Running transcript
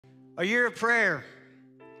A year of prayer.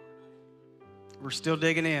 We're still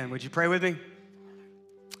digging in. Would you pray with me?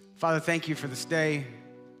 Father, thank you for this day.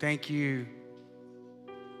 Thank you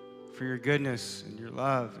for your goodness and your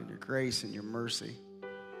love and your grace and your mercy.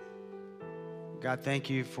 God, thank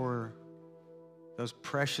you for those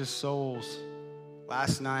precious souls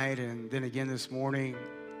last night and then again this morning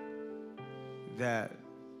that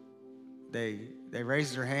they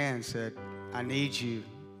raised their hand and said, I need you.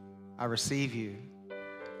 I receive you.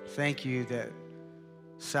 Thank you that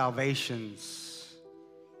salvations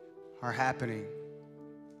are happening.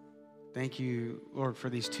 Thank you, Lord, for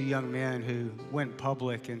these two young men who went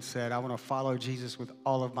public and said, I want to follow Jesus with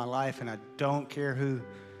all of my life, and I don't care who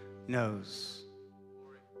knows.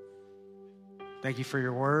 Thank you for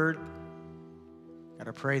your word. God,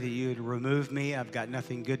 I pray that you would remove me. I've got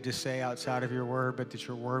nothing good to say outside of your word, but that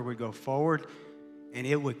your word would go forward and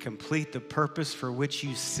it would complete the purpose for which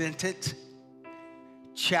you sent it.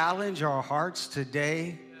 Challenge our hearts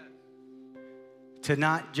today to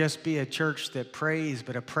not just be a church that prays,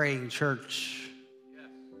 but a praying church.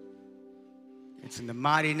 It's in the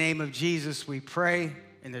mighty name of Jesus we pray,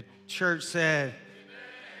 and the church said,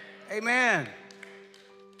 Amen.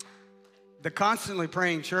 The constantly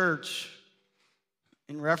praying church,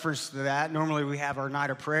 in reference to that, normally we have our night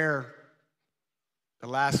of prayer the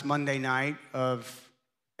last Monday night of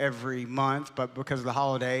every month, but because of the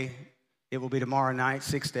holiday, it will be tomorrow night,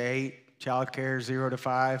 6 to 8, childcare 0 to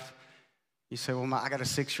 5. You say, well, I got a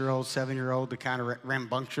 6-year-old, 7-year-old, the kind of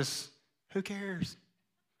rambunctious. Who cares?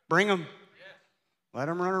 Bring them. Let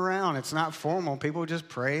them run around. It's not formal. People just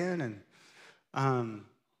praying. And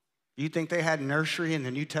you think they had nursery in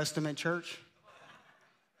the New Testament church?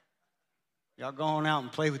 Y'all going out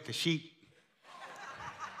and play with the sheep.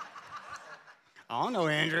 I don't know,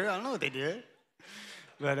 Andrew. I don't know what they did.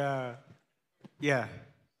 But, yeah,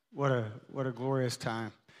 what a glorious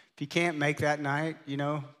time. If you can't make that night,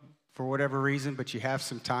 for whatever reason, but you have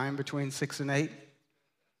some time between 6 and 8,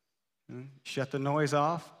 shut the noise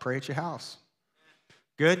off, pray at your house.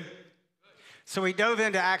 Good? So we dove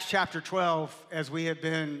into Acts chapter 12 as we have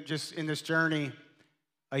been just in this journey,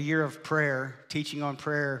 a year of prayer, teaching on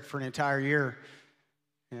prayer for an entire year,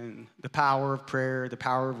 and the power of prayer, the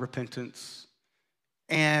power of repentance.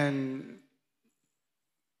 And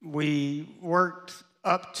we worked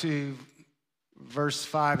up to verse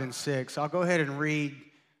 5 and 6. I'll go ahead and read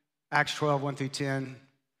Acts 12, 1 through 10.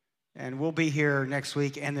 And we'll be here next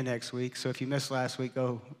week and the next week. So if you missed last week,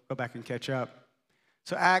 go back and catch up.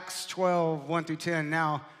 So Acts 12, 1 through 10.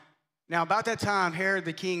 Now about that time, Herod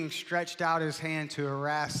the king stretched out his hand to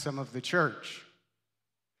harass some of the church.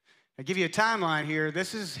 I'll give you a timeline here.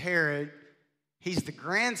 This is Herod. He's the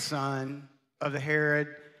grandson of the Herod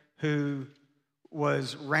who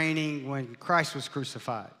was reigning when Christ was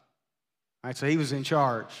crucified. All right, so he was in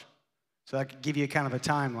charge. So I could give you kind of a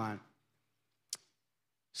timeline.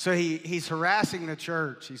 So he's harassing the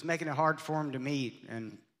church. He's making it hard for him to meet.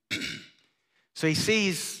 And so he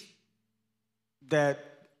sees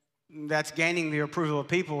that's gaining the approval of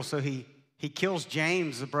people. So he kills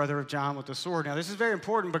James, the brother of John, with the sword. Now, this is very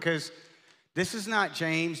important because this is not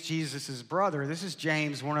James, Jesus' brother. This is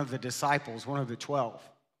James, one of the disciples, one of the 12.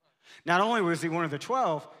 Not only was he one of the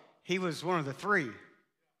 12, he was one of the 3.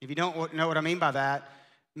 If you don't know what I mean by that,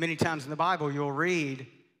 many times in the Bible you'll read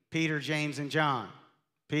Peter, James, and John.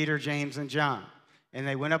 Peter, James, and John. And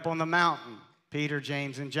they went up on the mountain, Peter,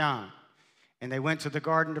 James, and John. And they went to the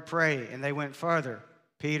garden to pray, and they went further,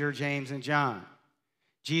 Peter, James, and John.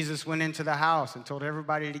 Jesus went into the house and told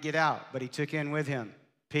everybody to get out, but he took in with him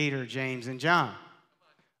Peter, James, and John.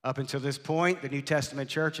 Up until this point, the New Testament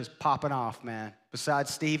church is popping off, man.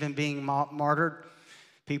 Besides Stephen being martyred,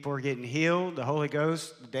 people are getting healed. The Holy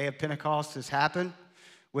Ghost, the day of Pentecost has happened,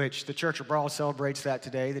 which the Church Abroad celebrates that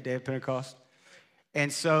today, the day of Pentecost.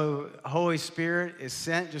 And so Holy Spirit is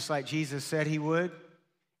sent just like Jesus said he would.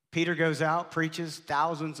 Peter goes out, preaches,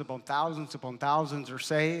 thousands upon thousands upon thousands are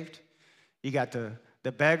saved. You got the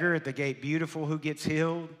beggar at the gate beautiful who gets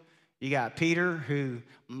healed. You got Peter who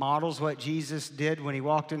models what Jesus did when he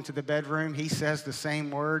walked into the bedroom. He says the same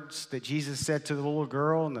words that Jesus said to the little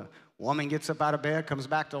girl, and the woman gets up out of bed, comes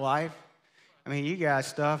back to life. I mean, you got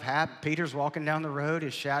stuff happen. Peter's walking down the road.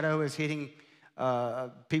 His shadow is hitting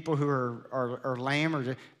people who are lame,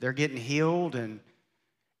 or they're getting healed.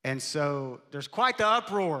 And so there's quite the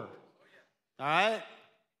uproar. All right?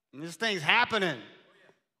 And this thing's happening.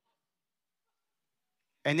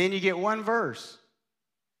 And then you get one verse.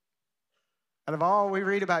 Out of all we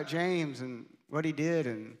read about James and what he did,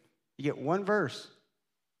 and you get one verse.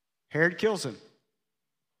 Herod kills him.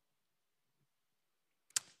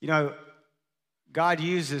 God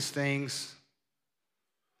uses things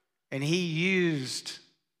And he used,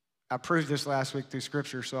 I proved this last week through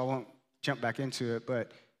scripture, so I won't jump back into it,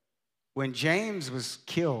 but when James was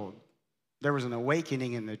killed, there was an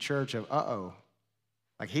awakening in the church of,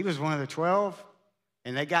 like he was one of the 12,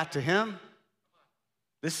 and they got to him.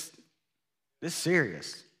 This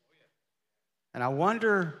serious. And I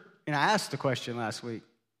wonder, and I asked the question last week.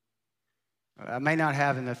 I may not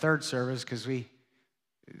have in the third service because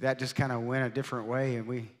that just kind of went a different way, and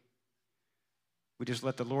we just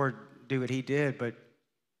let the Lord do what he did. But,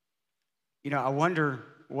 I wonder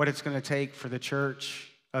what it's going to take for the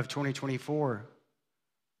church of 2024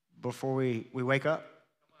 before we wake up.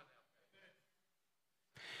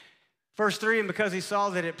 Verse 3, and because he saw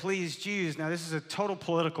that it pleased Jews. Now, this is a total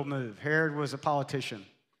political move. Herod was a politician.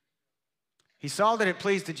 He saw that it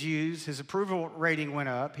pleased the Jews. His approval rating went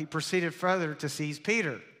up. He proceeded further to seize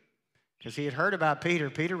Peter because he had heard about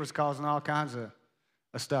Peter. Peter was causing all kinds of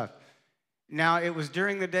stuff. Now, it was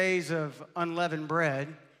during the days of unleavened bread.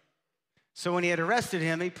 So when he had arrested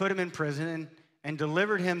him, he put him in prison and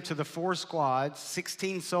delivered him to the 4 squads,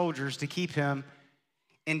 16 soldiers, to keep him,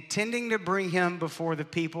 intending to bring him before the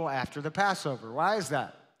people after the Passover. Why is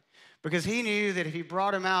that? Because he knew that if he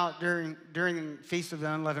brought him out during the Feast of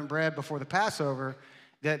the Unleavened Bread before the Passover,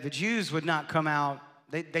 that the Jews would not come out.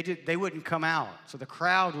 They wouldn't come out. So the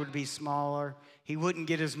crowd would be smaller. He wouldn't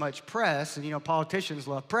get as much press. And, politicians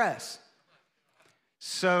love press.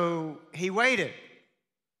 So he waited.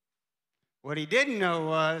 What he didn't know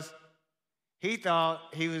was he thought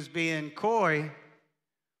he was being coy,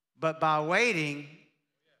 but by waiting,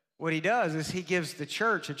 what he does is he gives the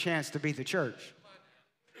church a chance to be the church.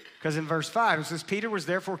 Because in verse 5, it says, Peter was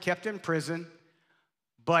therefore kept in prison,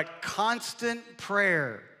 but constant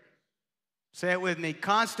prayer, say it with me,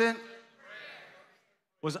 constant prayer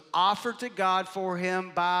was offered to God for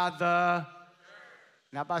him by the church.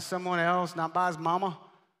 Not by someone else, not by his mama,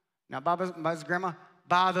 not by his grandma,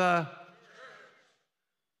 by the church.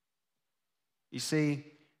 You see,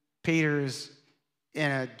 Peter's in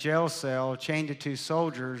a jail cell, chained to 2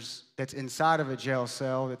 soldiers, that's inside of a jail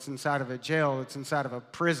cell, that's inside of a jail, that's inside of a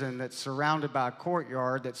prison, that's surrounded by a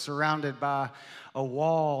courtyard, that's surrounded by a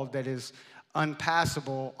wall that is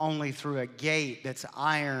unpassable only through a gate that's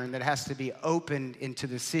iron that has to be opened into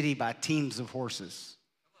the city by teams of horses.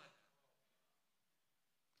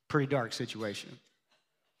 Pretty dark situation.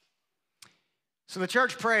 So the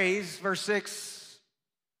church prays, verse 6,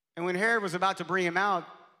 and when Herod was about to bring him out,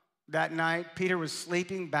 that night, Peter was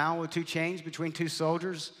sleeping, bound with 2 chains between 2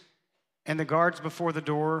 soldiers, and the guards before the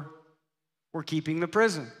door were keeping the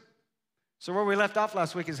prison. So where we left off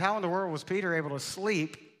last week is how in the world was Peter able to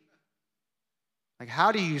sleep? Like,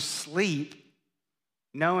 how do you sleep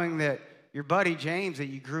knowing that your buddy James that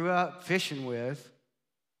you grew up fishing with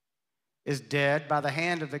is dead by the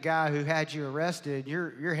hand of the guy who had you arrested?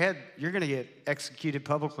 You're going to get executed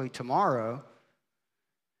publicly tomorrow.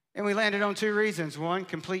 And we landed on 2 reasons. 1,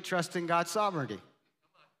 complete trust in God's sovereignty.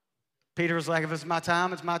 Peter was like, if it's my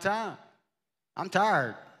time, it's my time. I'm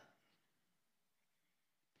tired.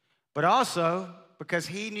 But also, because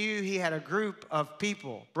he knew he had a group of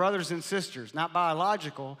people, brothers and sisters, not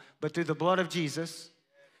biological, but through the blood of Jesus,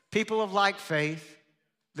 people of like faith,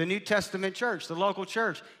 the New Testament church, the local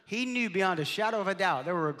church. He knew beyond a shadow of a doubt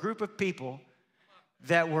there were a group of people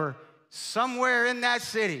that were somewhere in that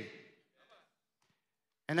city.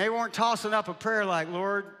 And they weren't tossing up a prayer like,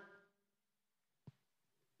 Lord,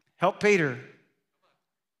 help Peter.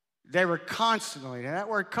 They were constantly, and that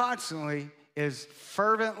word constantly is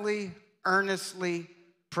fervently, earnestly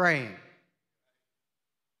praying.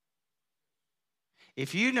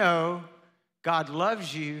 If you know God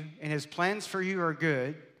loves you and his plans for you are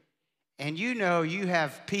good, and you know you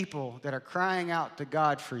have people that are crying out to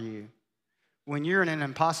God for you when you're in an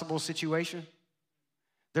impossible situation,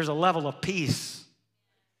 there's a level of peace.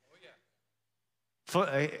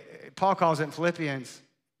 Paul calls it in Philippians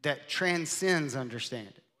that transcends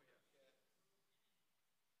understanding.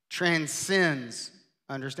 Transcends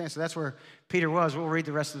understanding. So that's where Peter was. We'll read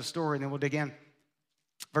the rest of the story and then we'll dig in.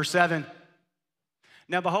 Verse 7.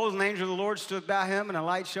 Now behold, an angel of the Lord stood by him, and a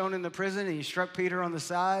light shone in the prison, and he struck Peter on the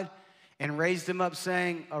side and raised him up,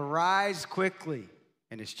 saying, arise quickly.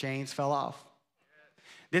 And his chains fell off.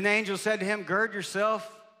 Then the angel said to him, gird yourself,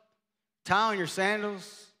 tie on your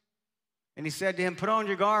sandals. And he said to him, put on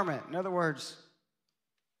your garment. In other words,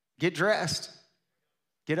 get dressed.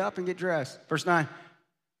 Get up and get dressed. Verse 9.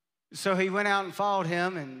 So he went out and followed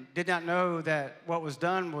him and did not know that what was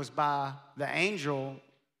done was by the angel.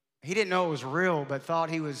 He didn't know it was real, but thought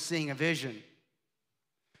he was seeing a vision.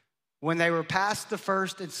 When they were past the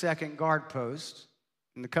first and second guard post,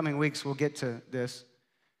 in the coming weeks we'll get to this,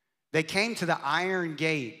 they came to the iron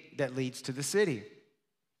gate that leads to the city.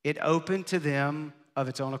 It opened to them of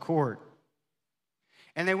its own accord.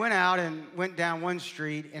 And they went out and went down one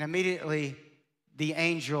street, and immediately the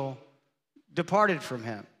angel departed from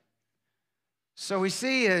him. So we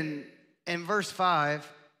see in verse 5,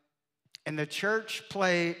 and the church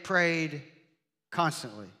prayed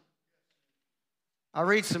constantly. I'll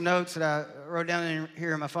read some notes that I wrote down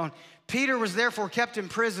here on my phone. Peter was therefore kept in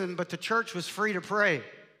prison, but the church was free to pray.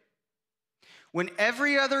 When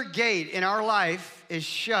every other gate in our life is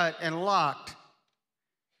shut and locked,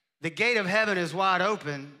 the gate of heaven is wide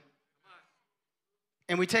open,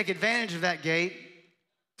 and we take advantage of that gate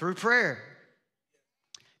through prayer.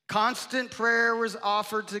 Constant prayer was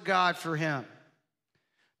offered to God for him.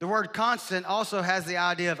 The word constant also has the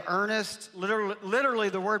idea of earnest. Literally,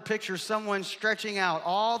 the word pictures someone stretching out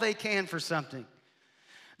all they can for something.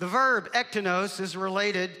 The verb ektenos is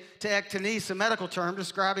related to ektenes, a medical term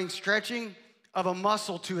describing stretching of a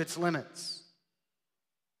muscle to its limits.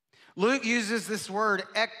 Luke uses this word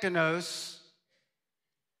ektenos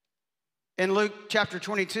in Luke chapter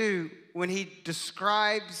 22 when he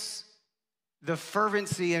describes the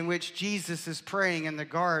fervency in which Jesus is praying in the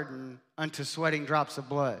garden unto sweating drops of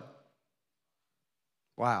blood.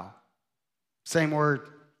 Wow. Same word.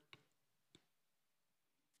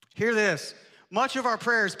 Hear this. Much of our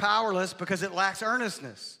prayer is powerless because it lacks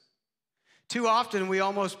earnestness. Too often we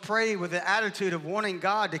almost pray with the attitude of wanting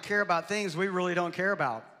God to care about things we really don't care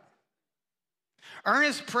about.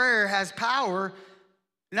 Earnest prayer has power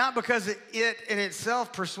not because it in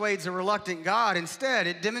itself persuades a reluctant God. Instead,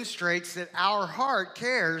 it demonstrates that our heart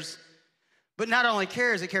cares, but not only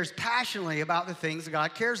cares, it cares passionately about the things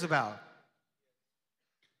God cares about.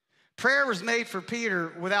 Prayer was made for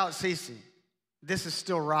Peter without ceasing. This is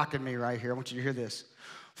still rocking me right here. I want you to hear this.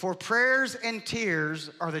 For prayers and tears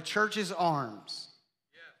are the church's arms,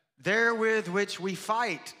 therewith which we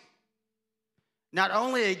fight, not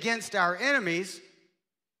only against our enemies,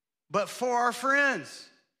 but for our friends.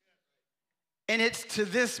 And it's to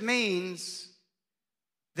this means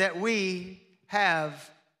that we have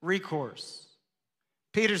recourse.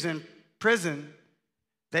 Peter's in prison.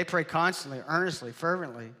 They pray constantly, earnestly,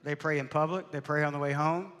 fervently. They pray in public. They pray on the way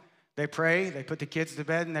home. They pray. They put the kids to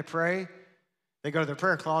bed and they pray. They go to their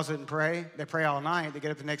prayer closet and pray. They pray all night. They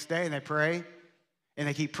get up the next day and they pray. And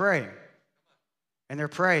they keep praying. And they're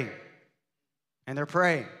praying. And they're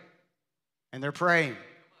praying. And they're praying.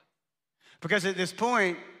 Because at this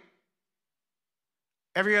point,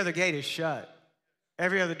 every other gate is shut.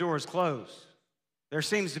 Every other door is closed. There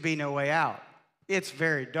seems to be no way out. It's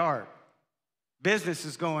very dark. Business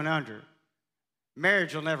is going under.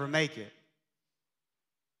 Marriage will never make it.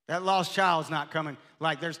 That lost child's not coming.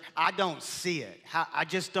 I don't see it. I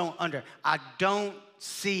just don't I don't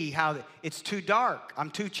see how, it's too dark. I'm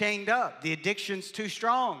too chained up. The addiction's too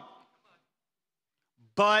strong.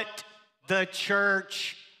 But the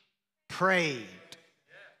church prayed.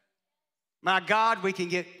 My God, we can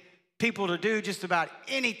get people to do just about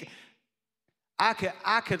anything.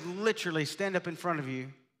 I could literally stand up in front of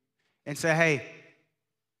you and say, hey,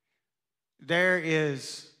 there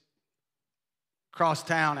is across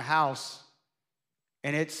town a house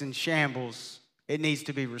and it's in shambles. It needs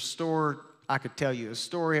to be restored. I could tell you a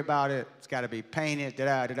story about it. It's got to be painted,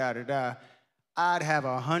 da-da-da-da-da. I'd have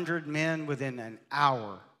 100 men within an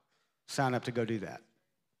hour sign up to go do that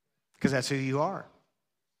because that's who you are.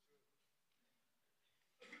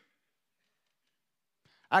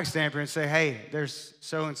 I can stand up here and say, hey, there's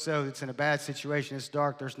so-and-so that's in a bad situation. It's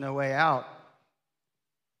dark. There's no way out.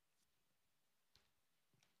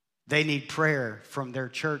 They need prayer from their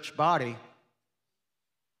church body.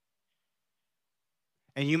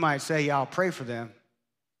 And you might say, yeah, I'll pray for them.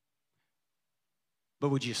 But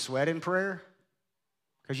would you sweat in prayer?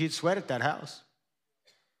 Because you'd sweat at that house.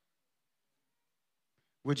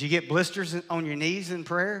 Would you get blisters on your knees in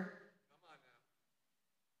prayer?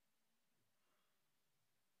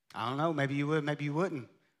 I don't know. Maybe you would, maybe you wouldn't.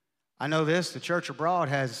 I know this. The church abroad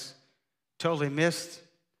has totally missed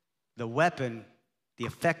the weapon, the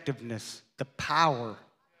effectiveness, the power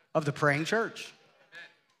of the praying church.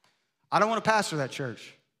 I don't want to pastor that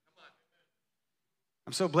church.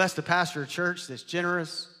 I'm so blessed to pastor a church that's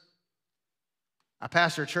generous. I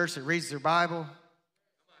pastor a church that reads their Bible.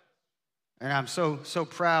 And I'm so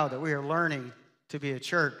proud that we are learning to be a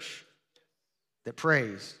church that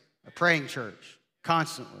prays, a praying church,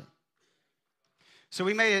 constantly. So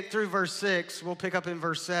we made it through verse 6. We'll pick up in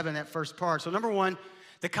verse 7, that first part. So number one,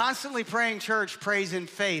 the constantly praying church prays in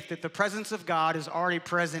faith that the presence of God is already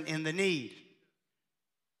present in the need.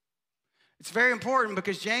 It's very important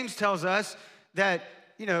because James tells us that,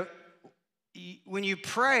 when you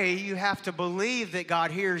pray, you have to believe that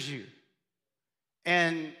God hears you.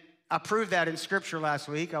 And I proved that in Scripture last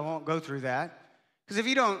week. I won't go through that. Because if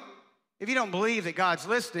you don't believe that God's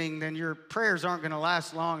listening, then your prayers aren't going to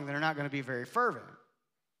last long and they're not going to be very fervent.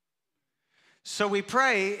 So we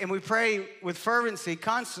pray, and we pray with fervency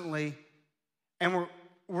constantly, and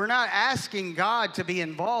we're not asking God to be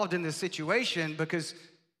involved in the situation because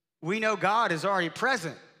we know God is already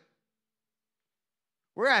present.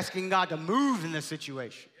 We're asking God to move in the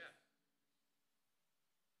situation.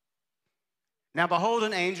 Now, behold,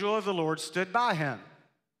 an angel of the Lord stood by him.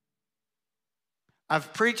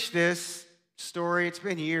 I've preached this story, it's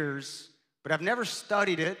been years, but I've never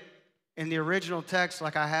studied it in the original text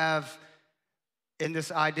like I have in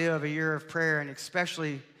this idea of a year of prayer, and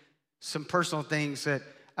especially some personal things that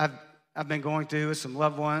I've been going through with some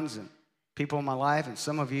loved ones and people in my life and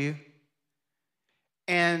some of you.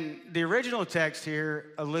 And the original text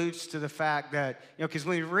here alludes to the fact that, because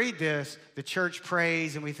when we read this, the church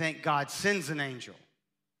prays and we think God sends an angel.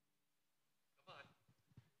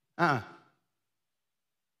 An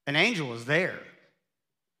angel is there.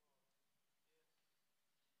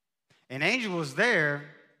 An angel is there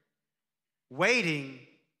waiting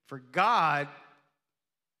for God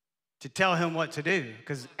to tell him what to do,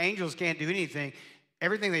 because angels can't do anything.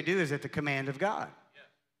 Everything they do is at the command of God.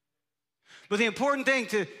 But the important thing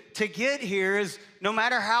to get here is no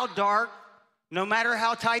matter how dark, no matter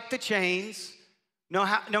how tight the chains,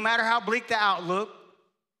 no matter how bleak the outlook,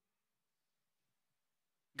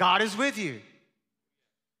 God is with you.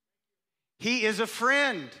 He is a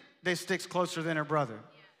friend that sticks closer than a brother.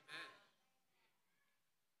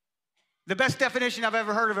 The best definition I've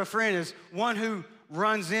ever heard of a friend is one who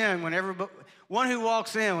runs in one who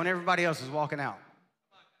walks in when everybody else is walking out.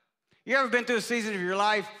 You ever been through a season of your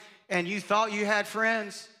life and you thought you had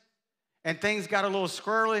friends and things got a little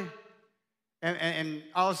squirrely and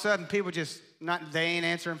all of a sudden people they ain't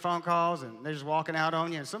answering phone calls and they're just walking out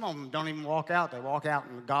on you, and some of them don't even walk out. They walk out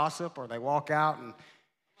and gossip, or they walk out and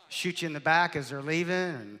shoot you in the back as they're leaving.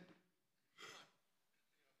 And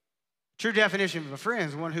true definition of a friend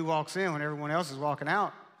is one who walks in when everyone else is walking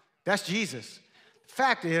out. That's Jesus. The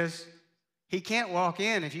fact is, he can't walk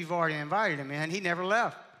in if you've already invited him in. He never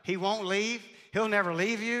left. He won't leave. He'll never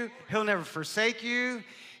leave you. He'll never forsake you.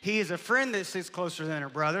 He is a friend that sits closer than a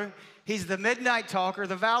brother. He's the midnight talker,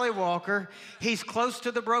 the valley walker. He's close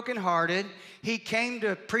to the brokenhearted. He came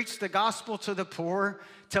to preach the gospel to the poor,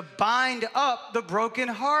 to bind up the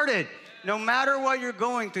brokenhearted. No matter what you're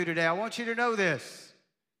going through today, I want you to know this.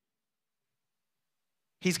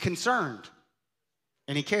 He's concerned,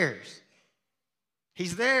 and he cares.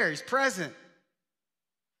 He's there. He's present.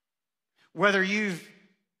 Whether you've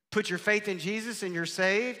put your faith in Jesus and you're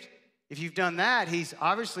saved, if you've done that, he's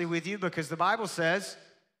obviously with you, because the Bible says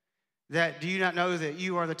that, do you not know that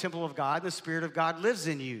you are the temple of God? The Spirit of God lives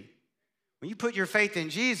in you. When you put your faith in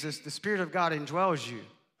Jesus, the Spirit of God indwells you.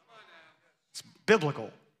 It's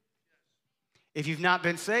biblical. If you've not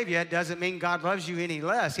been saved yet, doesn't mean God loves you any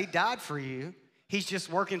less. He died for you. He's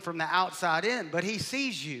just working from the outside in, but he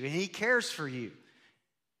sees you and he cares for you.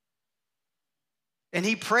 And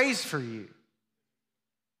he prays for you.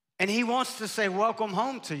 And he wants to say, welcome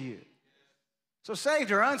home to you. So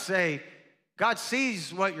saved or unsaved, God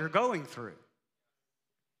sees what you're going through.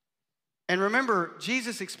 And remember,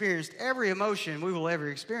 Jesus experienced every emotion we will ever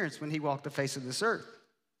experience when he walked the face of this earth.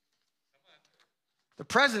 The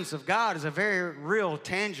presence of God is a very real,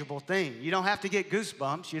 tangible thing. You don't have to get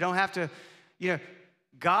goosebumps. You don't have to,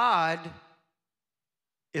 God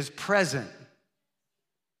is present.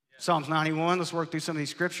 Psalms 91, let's work through some of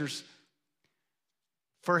these scriptures.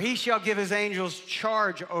 For he shall give his angels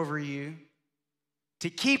charge over you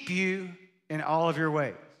to keep you in all of your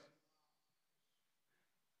ways.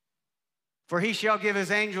 For he shall give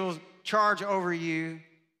his angels charge over you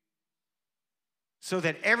so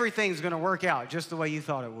that everything's going to work out just the way you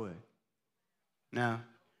thought it would. No.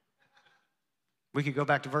 We could go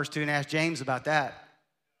back to verse 2 and ask James about that.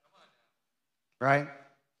 Right?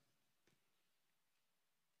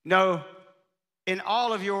 No, in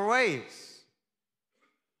all of your ways,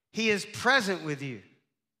 he is present with you.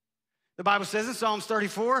 The Bible says in Psalms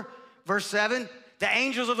 34, verse 7, the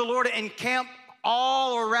angels of the Lord encamp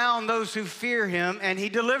all around those who fear him, and he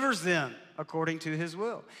delivers them according to his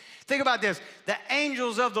will. Think about this. The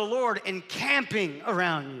angels of the Lord encamping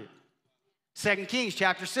around you. 2 Kings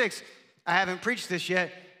chapter 6. I haven't preached this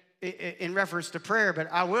yet in reference to prayer,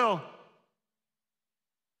 but I will.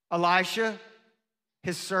 Elisha,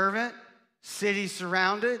 his servant, city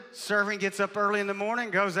surrounded. Servant gets up early in the morning,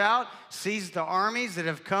 goes out, sees the armies that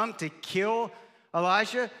have come to kill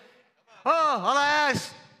Elisha. Oh,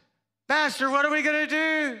 alas, Pastor, what are we going to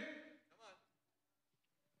do?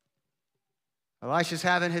 Elisha's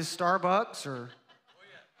having his Starbucks or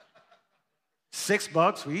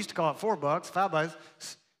 $6. We used to call it $4, $5.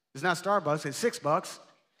 It's not Starbucks, it's $6.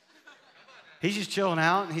 He's just chilling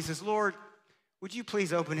out, and he says, Lord, would you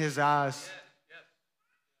please open his eyes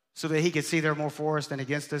so that he could see there more for us than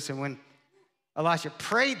against us? And when Elisha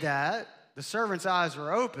prayed that, the servant's eyes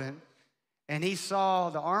were open, and he saw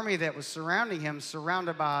the army that was surrounding him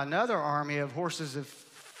surrounded by another army of horses of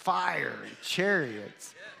fire and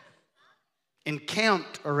chariots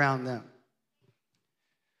encamped around them.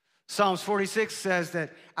 Psalms 46 says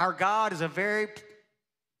that our God is a very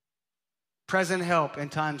present help in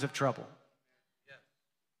times of trouble.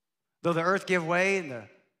 Though the earth give way and the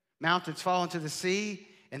mountains fall into the sea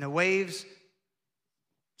and the waves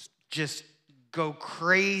just go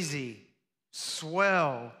crazy,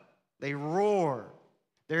 swell, they roar.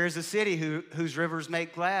 There is a city whose rivers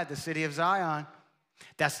make glad, the city of Zion.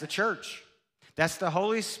 That's the church. That's the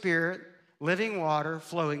Holy Spirit, living water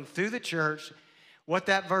flowing through the church. What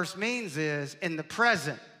that verse means is, in the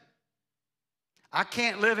present, I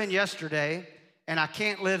can't live in yesterday and I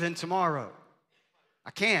can't live in tomorrow. I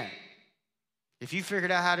can't. If you figured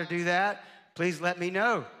out how to do that, please let me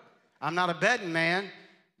know. I'm not a betting man,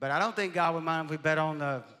 but I don't think God would mind if we bet on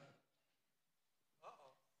the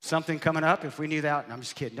something coming up if we knew that. No, I'm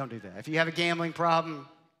just kidding. Don't do that. If you have a gambling problem,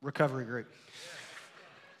 recovery group.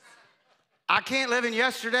 I can't live in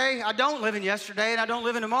yesterday. I don't live in yesterday, and I don't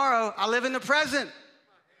live in tomorrow. I live in the present.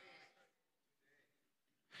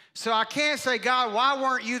 So I can't say, God, why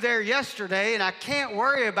weren't you there yesterday? And I can't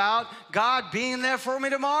worry about God being there for me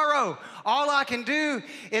tomorrow. All I can do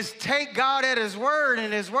is take God at his word,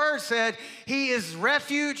 and his word said he is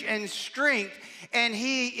refuge and strength, and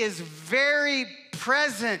he is very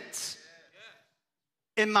present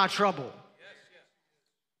in my trouble.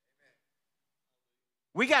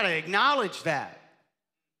 We got to acknowledge that.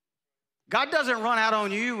 God doesn't run out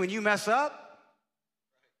on you when you mess up.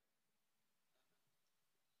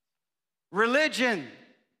 Religion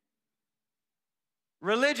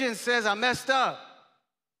says I messed up.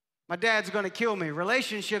 My dad's going to kill me.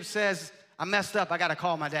 Relationship says I messed up. I got to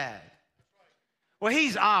call my dad. Well,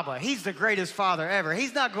 he's Abba. He's the greatest father ever.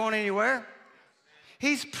 He's not going anywhere.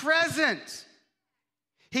 He's present.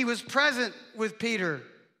 He was present with Peter.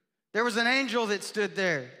 There was an angel that stood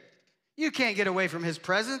there. You can't get away from his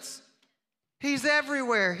presence. He's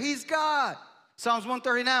everywhere. He's God. Psalms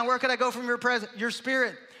 139, where can I go from your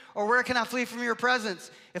spirit? Or where can I flee from your presence?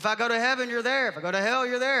 If I go to heaven, you're there. If I go to hell,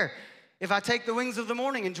 you're there. If I take the wings of the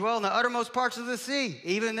morning and dwell in the uttermost parts of the sea,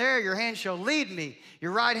 even there your hand shall lead me,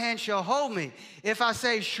 your right hand shall hold me. If I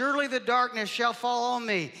say, surely the darkness shall fall on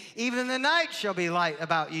me, even the night shall be light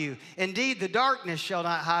about you. Indeed, the darkness shall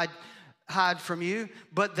not hide from you,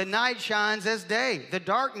 but the night shines as day. The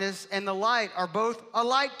darkness and the light are both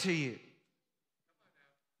alike to you.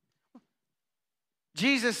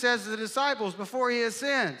 Jesus says to the disciples before he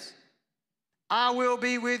ascends, I will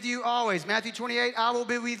be with you always. Matthew 28, I will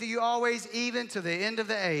be with you always, even to the end of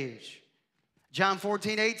the age. John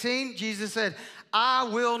 14:18, Jesus said, I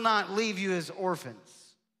will not leave you as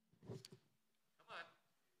orphans.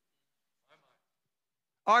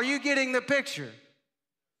 Are you getting the picture?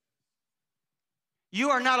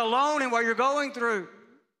 You are not alone in what you're going through.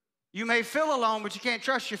 You may feel alone, but you can't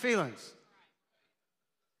trust your feelings.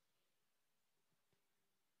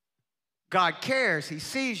 God cares. He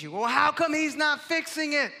sees you. Well, how come he's not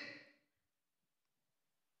fixing it?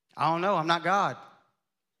 I don't know. I'm not God.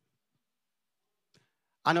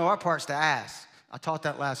 I know our part's to ask. I taught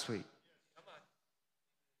that last week.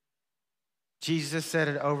 Jesus said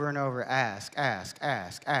it over and over. Ask, ask,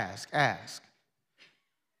 ask, ask, ask.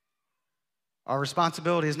 Our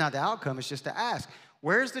responsibility is not the outcome. It's just to ask.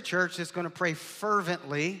 Where's the church that's going to pray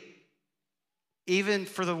fervently, even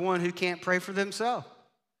for the one who can't pray for themselves?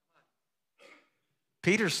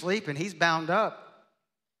 Peter's sleeping. He's bound up.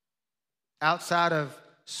 Outside of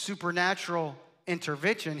supernatural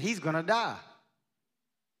intervention, he's going to die.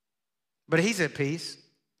 But he's at peace.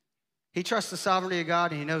 He trusts the sovereignty of God,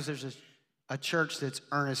 and he knows there's a church that's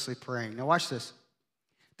earnestly praying. Now watch this.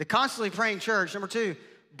 The constantly praying church, number 2,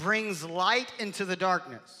 brings light into the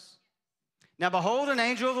darkness. Now behold, an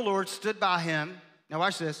angel of the Lord stood by him. Now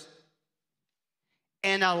watch this.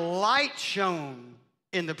 And a light shone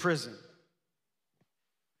in the prison.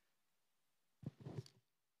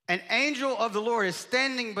 An angel of the Lord is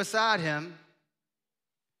standing beside him,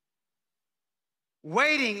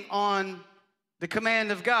 waiting on the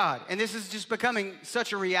command of God. And this is just becoming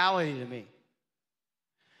such a reality to me.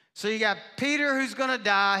 So you got Peter who's going to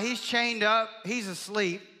die. He's chained up. He's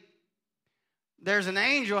asleep. there's an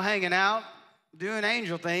angel hanging out doing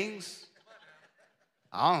angel things.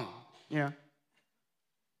 Oh, yeah.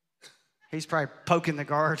 He's probably poking the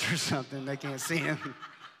guards or something. They can't see him.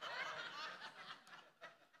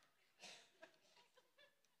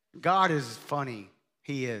 God is funny.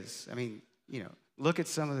 He is. I mean, you know, look at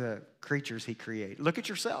some of the creatures he created. Look at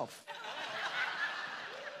yourself.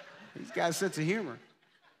 He's got a sense of humor.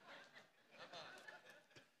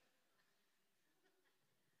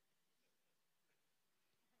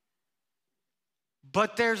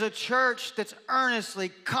 But there's a church that's earnestly,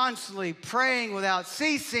 constantly praying without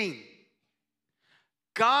ceasing.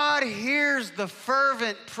 God hears the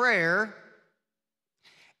fervent prayer,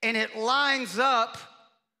 and it lines up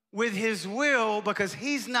with his will because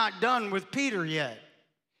he's not done with Peter yet.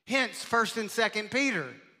 Hence, 1st and 2nd Peter.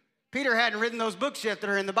 Peter hadn't written those books yet that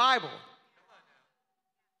are in the Bible.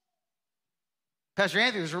 Pastor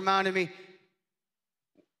Anthony was reminding me,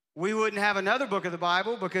 we wouldn't have another book of the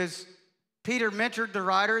Bible because Peter mentored the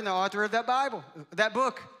writer and the author of that Bible, that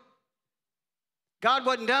book. God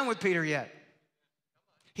wasn't done with Peter yet.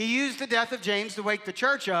 He used the death of James to wake the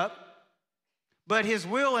church up, but his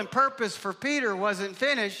will and purpose for Peter wasn't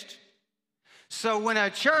finished. So when a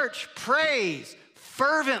church prays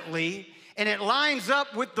fervently and it lines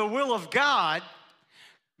up with the will of God,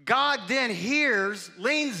 God then hears,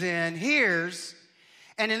 leans in, hears,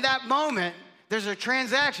 and in that moment, there's a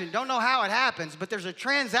transaction. Don't know how it happens, but there's a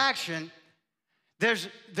transaction. There's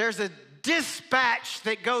a dispatch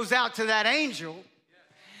that goes out to that angel.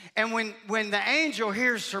 And when the angel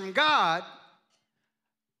hears from God,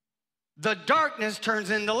 the darkness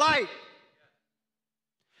turns into light.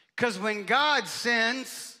 Because when God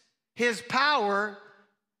sends his power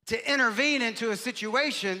to intervene into a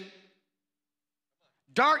situation,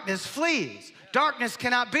 darkness flees. Darkness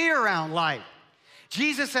cannot be around light.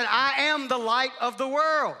 Jesus said, I am the light of the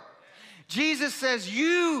world. Jesus says,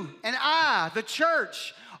 you and I, the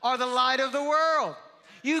church, are the light of the world.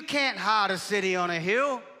 You can't hide a city on a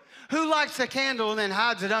hill. Who lights a candle and then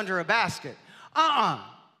hides it under a basket? Oh,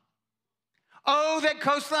 that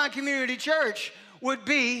Coastline Community Church would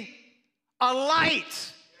be a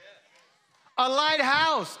light, a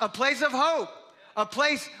lighthouse, a place of hope, a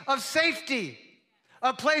place of safety,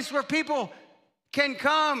 a place where people can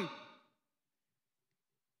come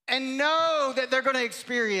and know that they're going to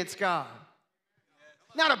experience God.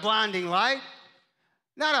 Not a blinding light,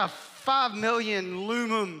 not a 5 million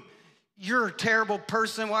lumen, you're a terrible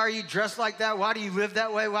person, why are you dressed like that? Why do you live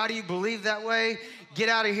that way? Why do you believe that way? Get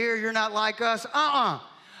out of here, you're not like us. A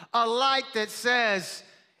light that says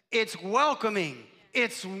it's welcoming,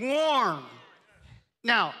 it's warm.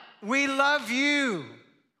 Now, we love you.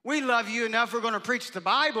 We love you enough, we're going to preach the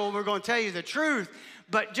Bible, we're going to tell you the truth.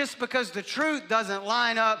 But just because the truth doesn't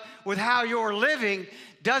line up with how you're living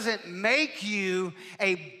doesn't make you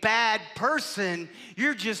a bad person.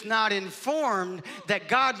 You're just not informed that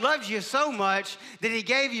God loves you so much that he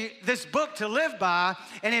gave you this book to live by.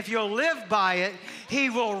 And if you'll live by it,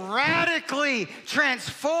 he will radically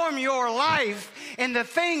transform your life. And the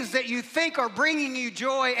things that you think are bringing you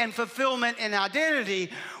joy and fulfillment and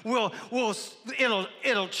identity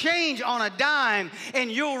it'll change on a dime,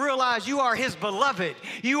 and you'll realize you are his beloved.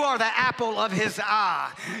 You are the apple of his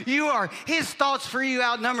eye. You are his thoughts for you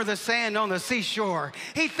outnumber the sand on the seashore.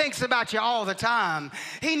 He thinks about you all the time.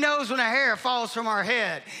 He knows when a hair falls from our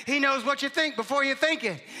head. He knows what you think before you think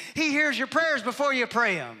it. He hears your prayers before you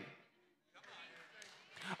pray them.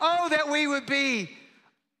 Oh, that we would be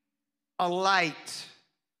a light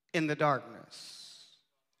in the darkness.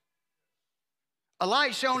 A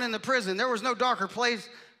light shone in the prison. There was no darker place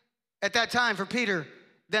at that time for Peter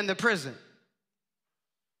than the prison.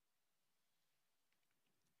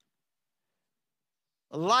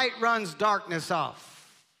 Light runs darkness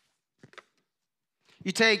off.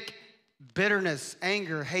 You take bitterness,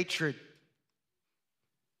 anger, hatred.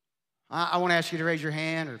 I want to ask you to raise your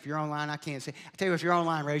hand, or if you're online, I can't see. I tell you, if you're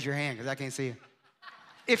online, raise your hand because I can't see you.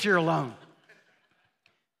 If you're alone.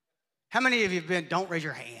 How many of you have been, don't raise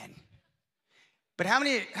your hand. But how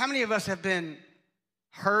many of us have been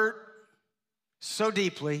hurt so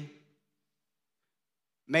deeply,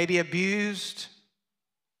 maybe abused,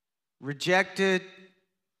 rejected,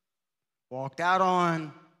 walked out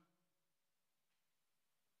on,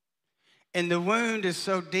 and the wound is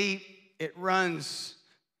so deep, it runs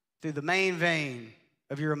through the main vein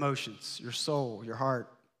of your emotions, your soul, your heart.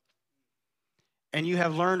 And you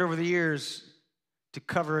have learned over the years to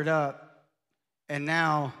cover it up, and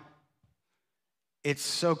now it's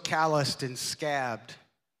so calloused and scabbed.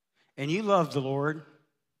 And you love the Lord,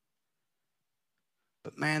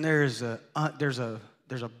 but man, there's a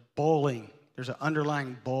boiling There's an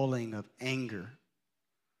underlying boiling of anger.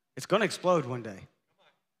 It's going to explode one day.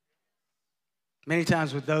 Many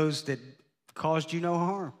times with those that caused you no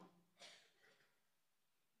harm.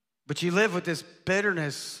 But you live with this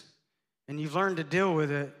bitterness and you've learned to deal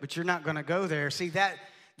with it, but you're not going to go there. See,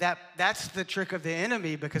 that's the trick of the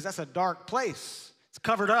enemy, because that's a dark place. It's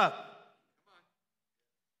covered up.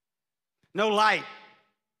 No light.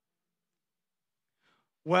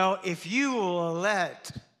 Well, if you will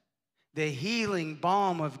let the healing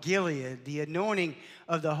balm of Gilead, the anointing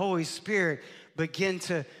of the Holy Spirit, begin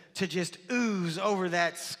to just ooze over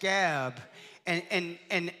that scab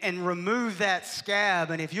and remove that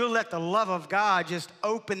scab, and if you'll let the love of God just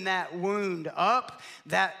open that wound up,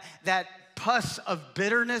 that pus of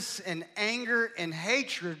bitterness and anger and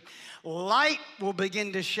hatred, light will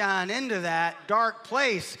begin to shine into that dark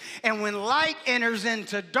place. And when light enters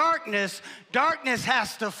into darkness, darkness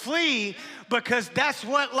has to flee, because that's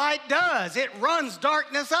what light does. It runs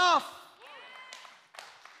darkness off.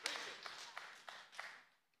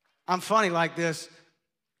 I'm funny like this.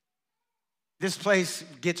 This place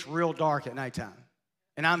gets real dark at nighttime,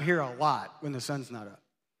 and I'm here a lot when the sun's not up.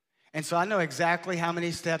 And so I know exactly how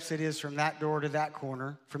many steps it is from that door to that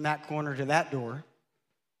corner, from that corner to that door.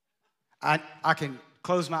 I can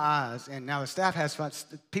close my eyes, and now the staff has fun.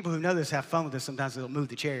 People who know this have fun with this. Sometimes they'll move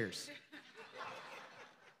the chairs.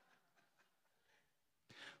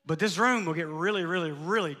 But this room will get really, really,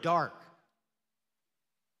 really dark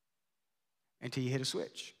until you hit a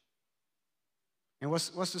switch. And what's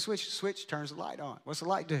the switch? The switch turns the light on. What's the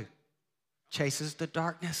light do? Chases the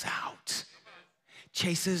darkness out.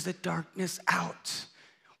 Chases the darkness out.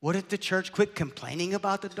 What if the church quit complaining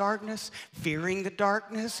about the darkness, fearing the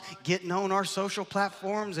darkness, getting on our social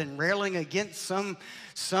platforms and railing against some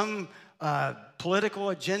political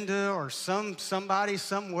agenda or somebody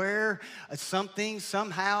somewhere, something,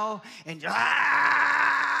 somehow, and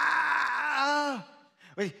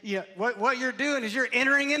what you're doing is you're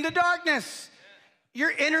entering into darkness.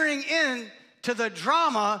 You're entering into the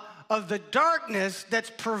drama of the darkness that's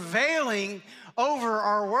prevailing over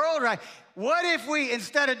our world, right? What if we,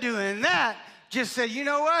 instead of doing that, just said, you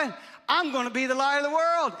know what? I'm going to be the light of the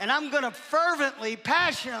world, and I'm going to fervently,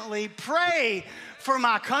 passionately pray for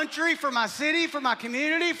my country, for my city, for my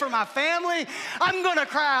community, for my family. I'm going to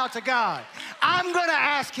cry out to God. I'm going to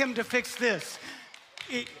ask him to fix this.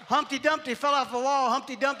 Humpty Dumpty fell off a wall.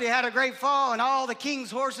 Humpty Dumpty had a great fall, and all the king's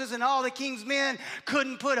horses and all the king's men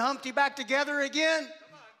couldn't put Humpty back together again.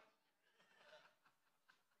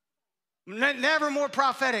 Never more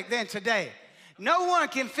prophetic than today. No one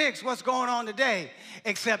can fix what's going on today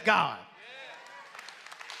except God.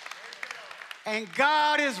 And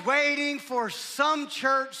God is waiting for some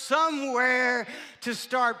church somewhere to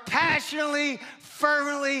start passionately,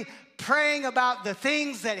 fervently praying about the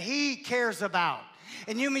things that he cares about.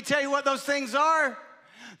 And let me tell you what those things are.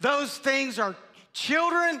 Those things are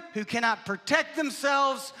children who cannot protect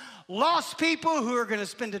themselves, lost people who are going to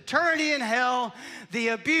spend eternity in hell, the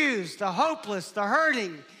abused, the hopeless, the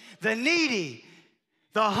hurting, the needy,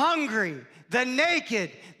 the hungry, the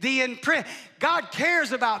naked, the imprisoned. God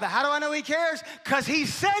cares about that. How do I know he cares? Because he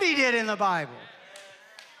said he did in the Bible.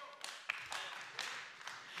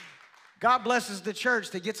 God blesses the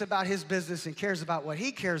church that gets about his business and cares about what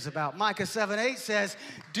he cares about. Micah 7:8 says,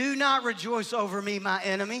 do not rejoice over me, my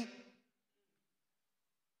enemy.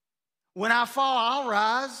 When I fall, I'll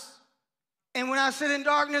rise. And when I sit in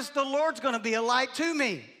darkness, the Lord's going to be a light to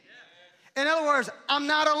me. In other words, I'm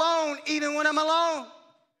not alone even when I'm alone.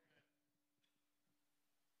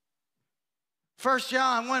 1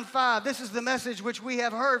 John 1:5, this is the message which we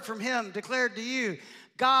have heard from him, declared to you.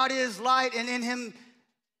 God is light, and in him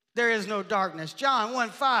there is no darkness. John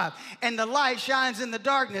 1:5, and the light shines in the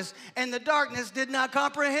darkness, and the darkness did not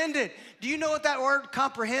comprehend it. Do you know what that word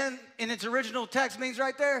comprehend in its original text means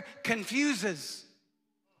right there? Confuses.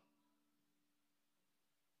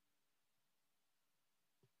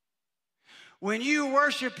 When you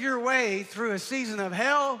worship your way through a season of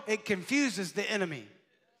hell, it confuses the enemy.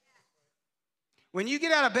 When you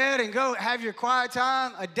get out of bed and go have your quiet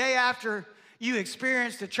time a day after you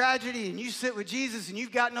experienced a tragedy and you sit with Jesus and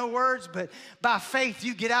you've got no words, but by faith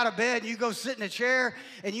you get out of bed and you go sit in a chair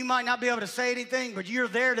and you might not be able to say anything, but you're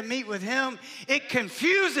there to meet with him, it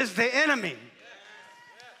confuses the enemy.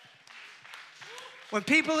 When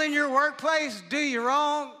people in your workplace do you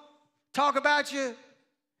wrong, talk about you,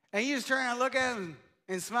 and you just turn and look at them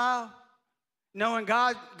and smile, knowing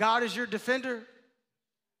God is your defender,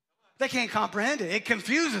 they can't comprehend it. It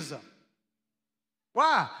confuses them.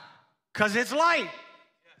 Why? Because it's light.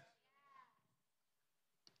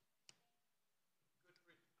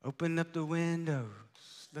 Open up the windows.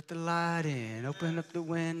 Let the light in. Open up the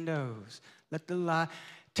windows. Let the light,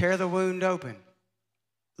 tear the wound open.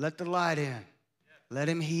 Let the light in. Let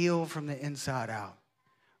him heal from the inside out.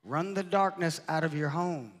 Run the darkness out of your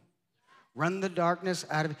home. Run the darkness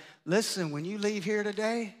out of, listen, when you leave here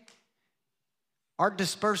today, our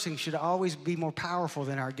dispersing should always be more powerful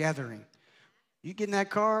than our gathering. You get in that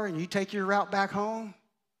car and you take your route back home,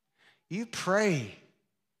 you pray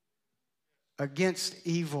against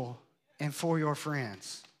evil and for your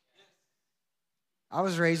friends. I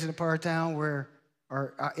was raised in a part of town where,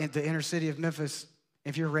 or in the inner city of Memphis,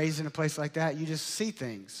 if you're raised in a place like that, you just see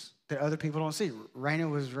things that other people don't see. Raina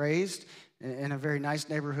was raised in a very nice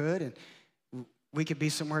neighborhood, and we could be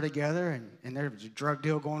somewhere together, and there's a drug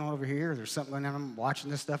deal going on over here, or there's something going on, I'm watching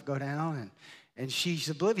this stuff go down, and she's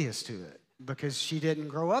oblivious to it because she didn't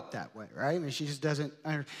grow up that way, right? I mean, she just doesn't,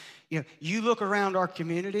 you look around our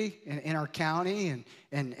community and in our county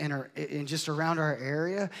and just around our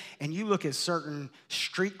area, and you look at certain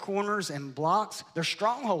street corners and blocks, there's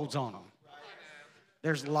strongholds on them.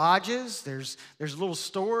 There's lodges, there's little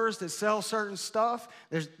stores that sell certain stuff.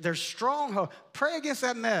 There's stronghold. Pray against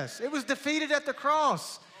that mess. It was defeated at the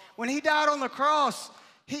cross. When he died on the cross,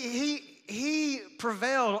 he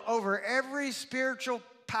prevailed over every spiritual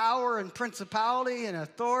power and principality and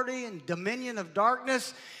authority and dominion of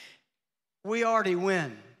darkness. We already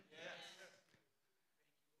win.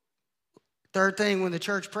 Third thing, when the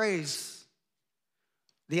church prays,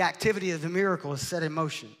 the activity of the miracle is set in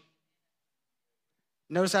motion.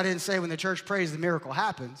 Notice I didn't say when the church prays, the miracle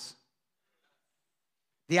happens.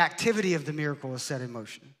 The activity of the miracle is set in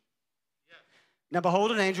motion. Now,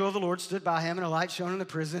 behold, an angel of the Lord stood by him, and a light shone in the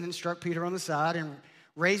prison, and struck Peter on the side, and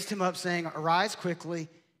raised him up, saying, arise quickly,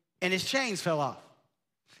 and his chains fell off.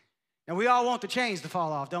 Now, we all want the chains to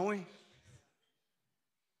fall off, don't we?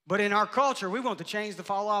 But in our culture, we want the chains to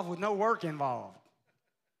fall off with no work involved.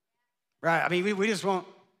 Right? I mean, we just want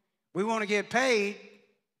to get paid.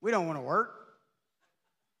 We don't want to work.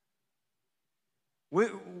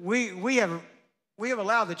 We have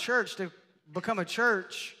allowed the church to become a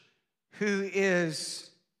church who is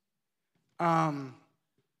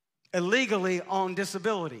illegally on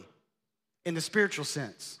disability in the spiritual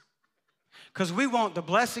sense. Because we want the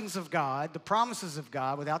blessings of God, the promises of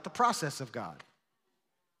God, without the process of God.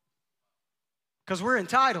 Because we're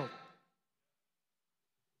entitled.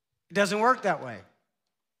 It doesn't work that way.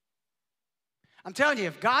 I'm telling you,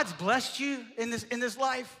 if God's blessed you in this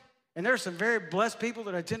life, and there are some very blessed people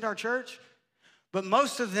that attend our church, but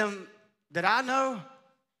most of them that I know,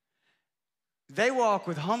 they walk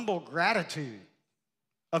with humble gratitude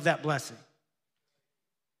of that blessing.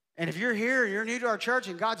 And if you're here and you're new to our church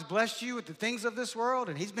and God's blessed you with the things of this world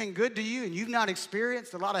and he's been good to you and you've not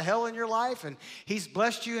experienced a lot of hell in your life and he's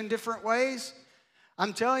blessed you in different ways,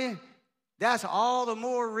 I'm telling you, that's all the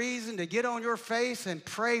more reason to get on your face and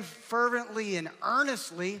pray fervently and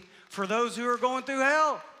earnestly for those who are going through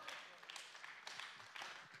hell.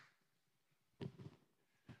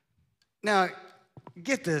 Now,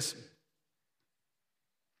 get this.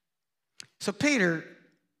 So Peter,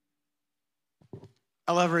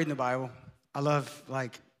 I love reading the Bible. I love,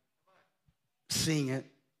 seeing it.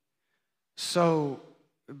 So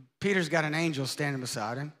Peter's got an angel standing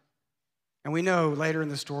beside him. And we know later in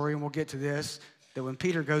the story, and we'll get to this, that when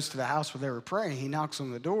Peter goes to the house where they were praying, he knocks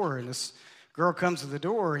on the door, and this girl comes to the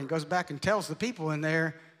door and goes back and tells the people in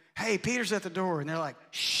there, hey, Peter's at the door. And they're like,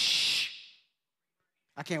 shh.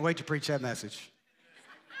 I can't wait to preach that message.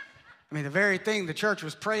 I mean, the very thing the church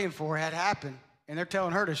was praying for had happened, and they're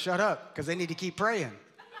telling her to shut up because they need to keep praying.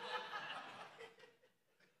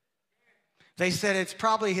 They said it's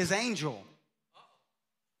probably his angel.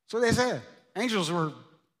 That's what they said. Angels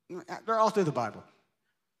they're all through the Bible.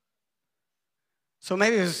 So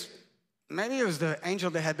maybe it was the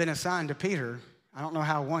angel that had been assigned to Peter. I don't know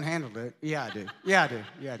how one handled it. Yeah, I do. Yeah, I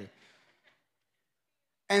do.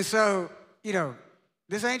 And so,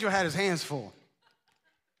 this angel had his hands full.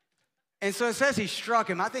 And so it says he struck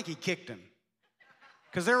him. I think he kicked him.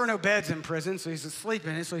 Because there were no beds in prison, so he's sleeping.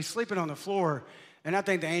 And so he's sleeping on the floor. And I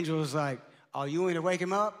think the angel was like, oh, you want me to wake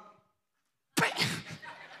him up?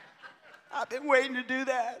 I've been waiting to do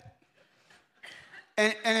that.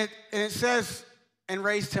 And it says, and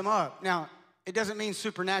raised him up. Now, it doesn't mean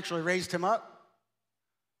supernaturally raised him up.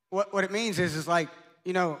 What it means is like,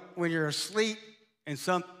 when you're asleep and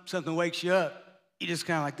something wakes you up, you just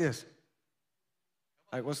kind of like this.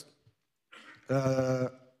 Like,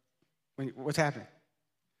 what's happening?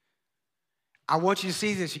 I want you to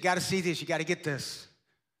see this. You got to see this. You got to get this.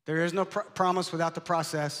 There is no promise without the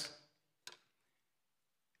process.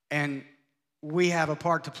 And we have a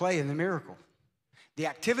part to play in the miracle. The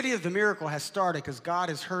activity of the miracle has started because God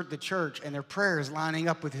has heard the church and their prayer is lining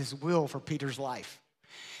up with his will for Peter's life.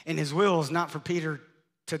 And his will is not for Peter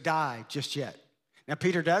to die just yet. Now,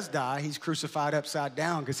 Peter does die. He's crucified upside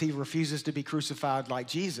down because he refuses to be crucified like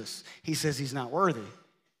Jesus. He says he's not worthy.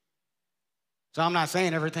 So I'm not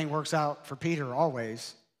saying everything works out for Peter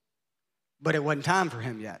always, but it wasn't time for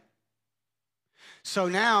him yet. So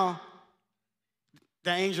now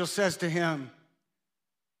the angel says to him,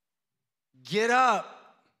 get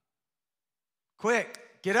up. Quick,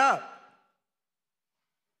 get up.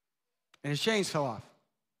 And his chains fell off.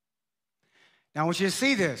 Now I want you to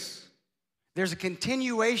see this. There's a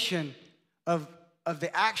continuation of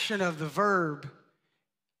the action of the verb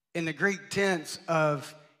in the Greek tense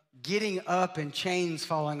of getting up and chains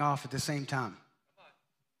falling off at the same time.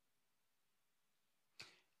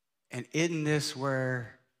 And isn't this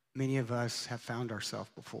where many of us have found ourselves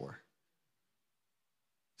before?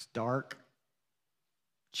 It's dark,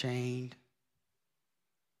 chained.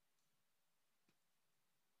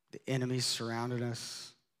 The enemy's surrounded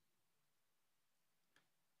us.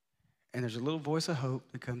 And there's a little voice of hope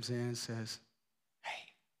that comes in and says,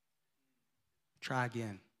 hey, try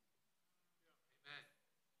again.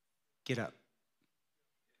 Get up.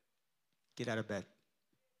 Get out of bed.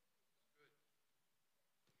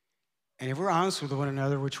 And if we're honest with one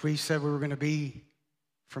another, which we said we were going to be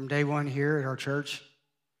from day one here at our church,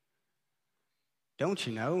 don't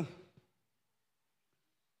you know?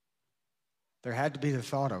 There had to be the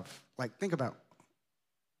thought of, like, think about,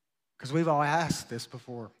 because we've all asked this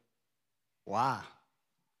before. Why?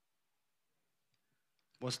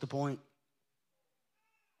 What's the point?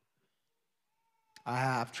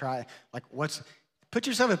 I've tried, like, put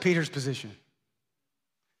yourself in Peter's position.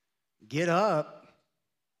 Get up.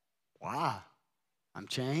 Why? I'm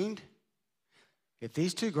chained. If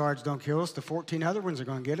these 2 guards don't kill us, the 14 other ones are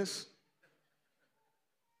going to get us.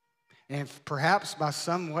 And if perhaps by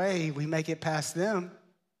some way we make it past them,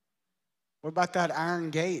 what about that iron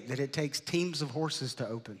gate that it takes teams of horses to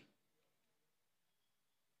open?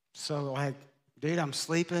 So, like, dude, I'm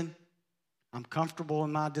sleeping. I'm comfortable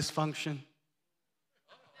in my dysfunction.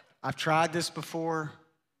 I've tried this before.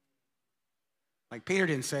 Like, Peter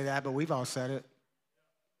didn't say that, but we've all said it.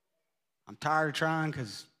 I'm tired of trying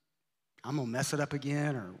because I'm going to mess it up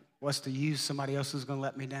again, or what's the use? Somebody else is going to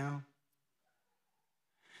let me down.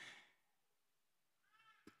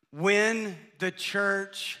 When the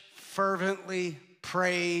church fervently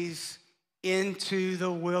prays into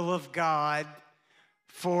the will of God,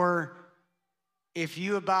 for if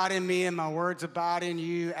you abide in me and my words abide in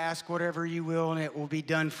you, ask whatever you will and it will be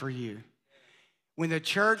done for you. When the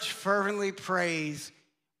church fervently prays,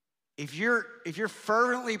 if you're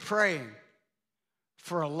fervently praying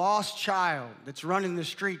for a lost child that's running the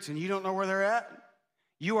streets and you don't know where they're at,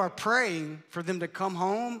 you are praying for them to come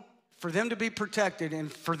home, for them to be protected,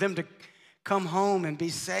 and for them to come home and be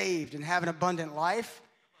saved and have an abundant life.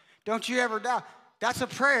 Don't you ever doubt. That's a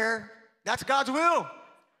prayer. That's God's will.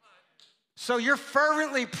 So you're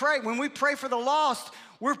fervently praying. When we pray for the lost,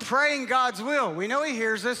 we're praying God's will. We know he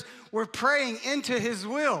hears us. We're praying into his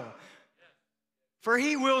will. For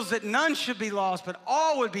he wills that none should be lost, but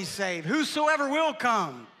all would be saved. Whosoever will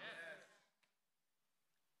come.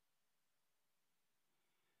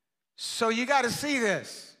 So you got to see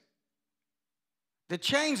this. The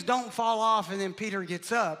chains don't fall off and then Peter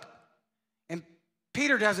gets up. And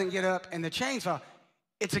Peter doesn't get up and the chains fall.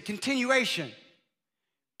 It's a continuation.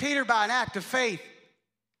 Peter, by an act of faith,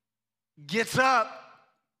 gets up,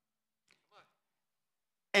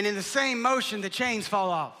 and in the same motion, the chains fall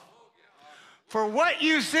off. For what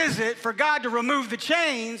use is it for God to remove the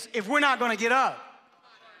chains if we're not going to get up?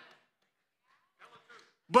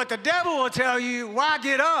 But the devil will tell you, why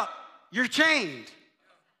get up? You're chained.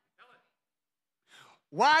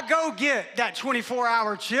 Why go get that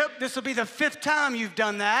 24-hour chip? This will be the 5th time you've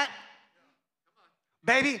done that.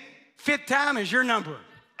 Baby, 5th time is your number.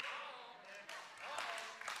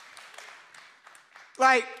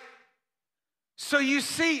 Like, so you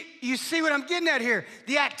see what I'm getting at here.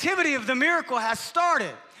 The activity of the miracle has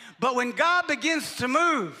started. But when God begins to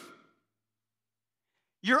move,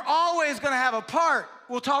 you're always going to have a part.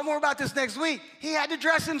 We'll talk more about this next week. He had to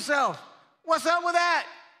dress himself. What's up with that?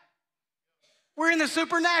 We're in the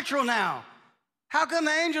supernatural now. How come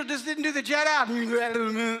the angel just didn't do the jet out?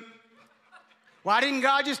 Why didn't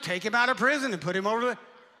God just take him out of prison and put him over the...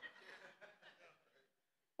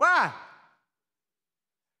 Why?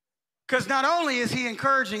 Because not only is he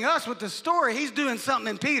encouraging us with the story, he's doing something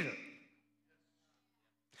in Peter.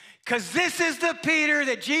 Because this is the Peter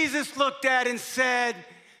that Jesus looked at and said,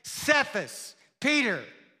 Cephas, Peter.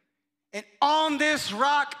 And on this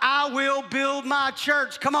rock I will build my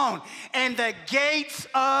church. Come on. And the gates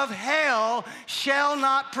of hell shall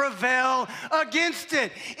not prevail against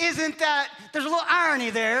it. Isn't that, there's a little irony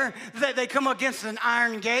there that they come against an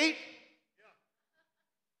iron gate.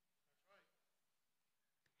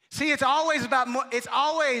 See, it's always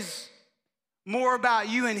more about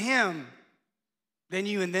you and him than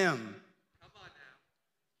you and them.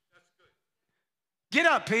 Get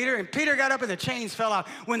up, Peter. And Peter got up and the chains fell off.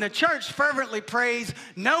 When the church fervently prays,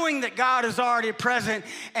 knowing that God is already present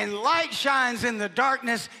and light shines in the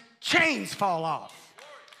darkness, chains fall off.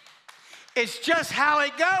 It's just how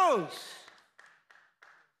it goes.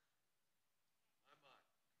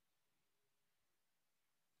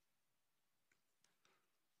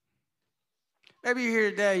 Maybe you're here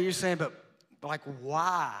today and you're saying, but like,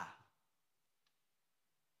 why?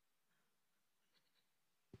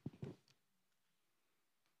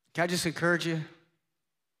 Can I just encourage you?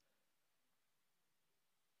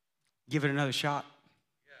 Give it another shot.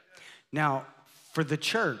 Now, for the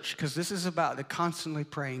church, because this is about the constantly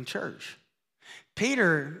praying church.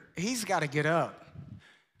 Peter, he's got to get up.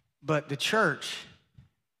 But the church,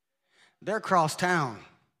 they're across town.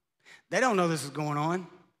 They don't know this is going on.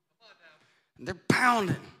 They're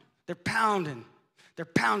pounding. They're pounding. They're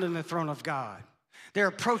pounding the throne of God. They're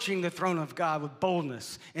approaching the throne of God with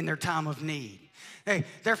boldness in their time of need. Hey,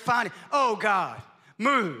 they're finding, oh God,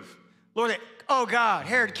 move. Lord, oh God,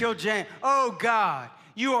 Herod killed James. Oh God,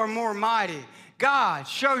 you are more mighty. God,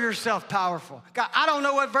 show yourself powerful. God, I don't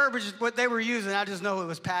know what verbiage, what they were using. I just know it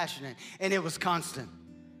was passionate and it was constant.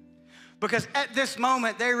 Because at this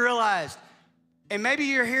moment, they realized, and maybe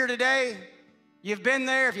you're here today, you've been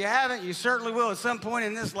there. If you haven't, you certainly will at some point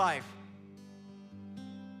in this life.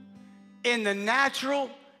 In the natural,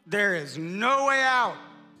 there is no way out.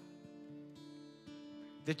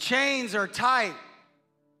 The chains are tight.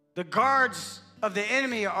 The guards of the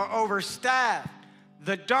enemy are overstaffed.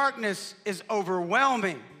 The darkness is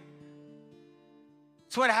overwhelming.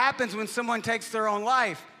 It's what happens when someone takes their own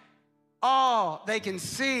life. All they can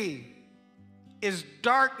see is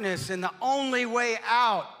darkness, and the only way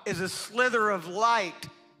out is a slither of light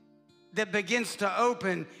that begins to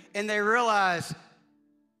open, and they realize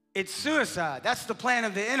it's suicide. That's the plan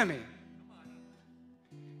of the enemy.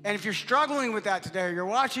 And if you're struggling with that today, or you're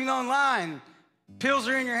watching online, pills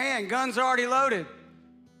are in your hand, guns are already loaded.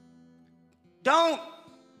 Don't.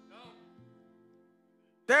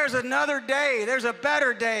 There's another day. There's a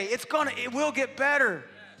better day. It will get better.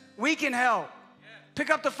 We can help. Pick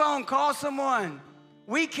up the phone, call someone.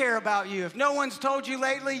 We care about you. If no one's told you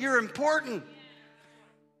lately, you're important.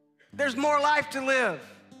 There's more life to live.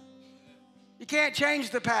 You can't change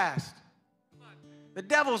the past. The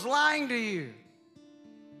devil's lying to you.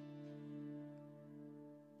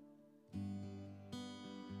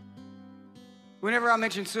 Whenever I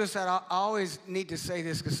mention suicide, I always need to say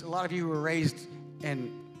this because a lot of you were raised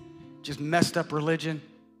in just messed up religion,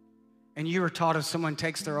 and you were taught if someone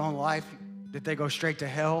takes their own life, that they go straight to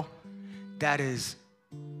hell. That is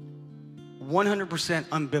 100%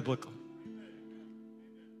 unbiblical.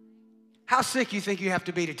 How sick you think you have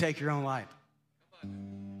to be to take your own life?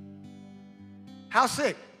 How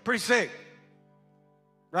sick? Pretty sick,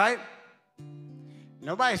 right?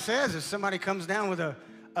 Nobody says if somebody comes down with a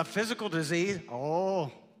physical disease,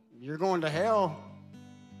 oh, you're going to hell.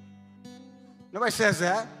 Nobody says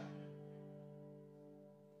that.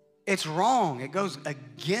 It's wrong. It goes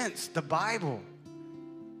against the Bible.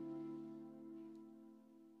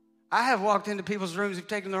 I have walked into people's rooms who've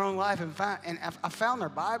taken their own life and I found their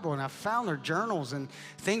Bible and I found their journals and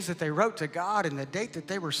things that they wrote to God and the date that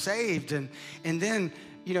they were saved and then,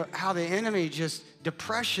 you know, how the enemy just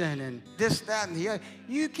depression and this, that, and the other.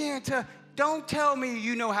 You can't tell. Don't tell me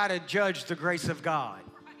you know how to judge the grace of God.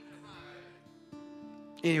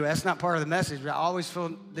 Anyway, that's not part of the message, but I always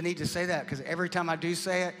feel the need to say that because every time I do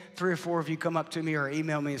say it, 3 or 4 of you come up to me or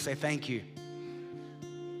email me and say thank you.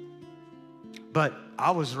 But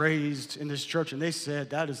I was raised in this church and they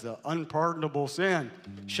said that is the unpardonable sin.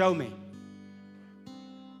 Show me.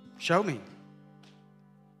 Show me.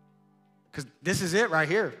 Because this is it right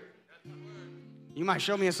here. You might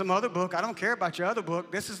show me in some other book. I don't care about your other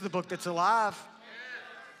book. This is the book that's alive.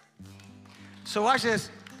 So watch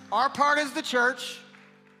this. Our part is the church.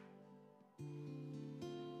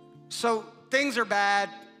 So things are bad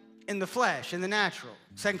in the flesh, in the natural.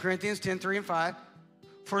 2 Corinthians 10, 3 and 5.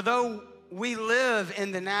 For though we live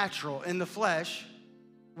in the natural, in the flesh,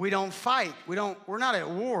 we don't fight. We're not at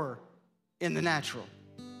war in the natural.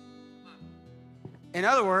 In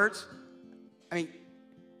other words,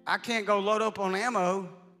 I can't go load up on ammo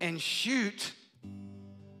and shoot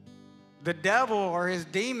The devil or his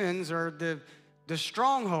demons or the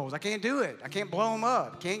strongholds. I can't do it. I can't blow them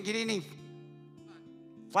up. Can't get any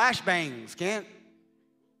flashbangs. Can't.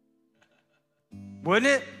 Wouldn't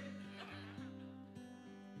it?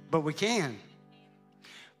 But we can.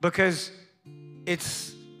 Because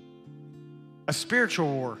it's a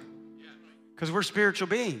spiritual war. Because we're spiritual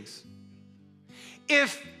beings.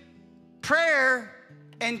 If prayer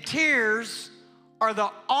and tears are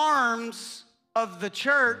the arms of the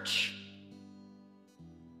church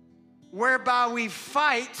whereby we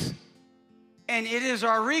fight and it is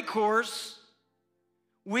our recourse,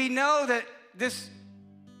 we know that this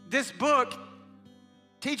book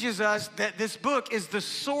teaches us that this book is the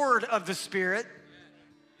sword of the Spirit.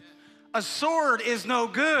 A sword is no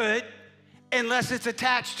good unless it's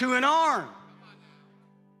attached to an arm.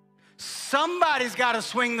 Somebody's got to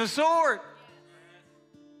swing the sword.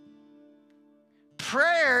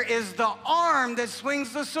 Prayer is the arm that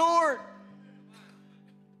swings the sword.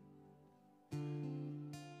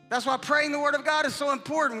 That's why praying the Word of God is so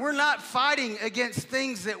important. We're not fighting against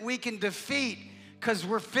things that we can defeat because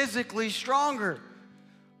we're physically stronger.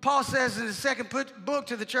 Paul says in the second book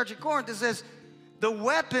to the church at Corinth, it says, the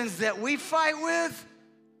weapons that we fight with,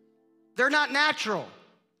 they're not natural.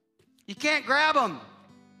 You can't grab them.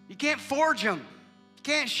 You can't forge them. You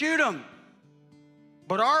can't shoot them.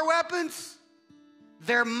 But our weapons,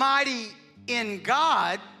 they're mighty in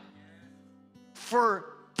God for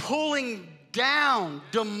pulling down,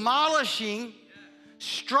 demolishing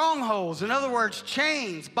strongholds. In other words,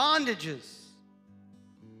 chains, bondages.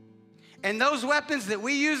 And those weapons that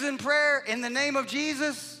we use in prayer in the name of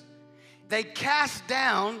Jesus, they cast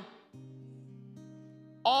down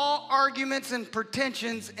all arguments and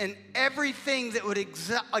pretensions and everything that would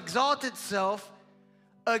exalt itself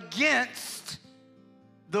against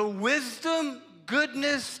the wisdom,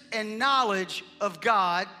 goodness, and knowledge of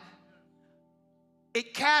God.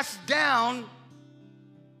 It casts down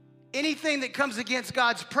anything that comes against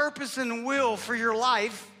God's purpose and will for your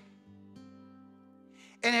life.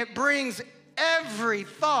 And it brings every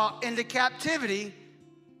thought into captivity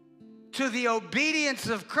to the obedience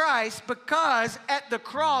of Christ, because at the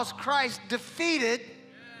cross, Christ defeated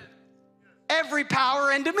every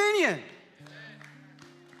power and dominion.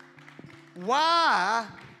 Why?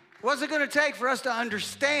 What's it going to take for us to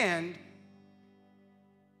understand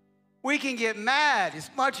we can get mad as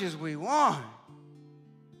much as we want,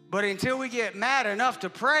 but until we get mad enough to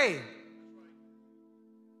pray?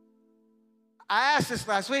 I asked this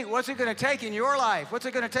last week, what's it going to take in your life? What's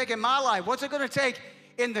it going to take in my life? What's it going to take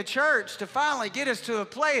in the church to finally get us to a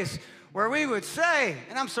place where we would say,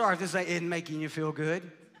 and I'm sorry if this isn't making you feel good.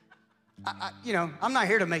 I'm not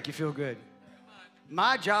here to make you feel good.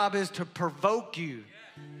 My job is to provoke you.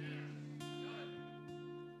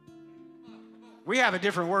 We have a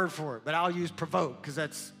different word for it, but I'll use provoke because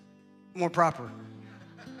that's more proper.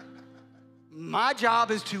 My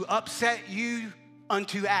job is to upset you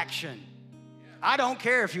unto action. I don't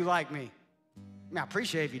care if you like me. I mean, I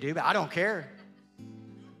appreciate if you do, but I don't care.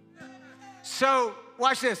 So,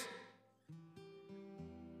 watch this.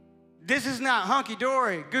 This is not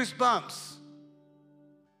hunky-dory, goosebumps.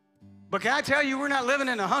 But can I tell you, we're not living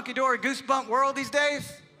in a hunky-dory, goosebump world these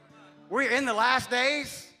days. We're in the last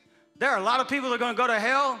days. There are a lot of people that are going to go to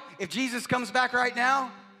hell if Jesus comes back right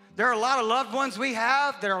now. There are a lot of loved ones we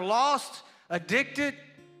have that are lost, addicted,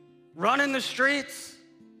 running the streets.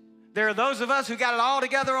 There are those of us who got it all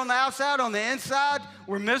together on the outside. On the inside,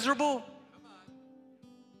 we're miserable.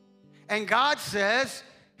 And God says,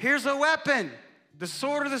 here's a weapon, the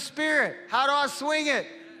sword of the Spirit. How do I swing it?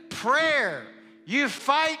 Prayer. You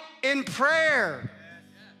fight in prayer.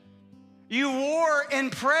 You war in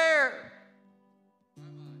prayer.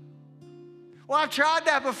 Well, I've tried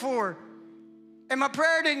that before, and my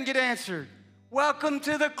prayer didn't get answered. Welcome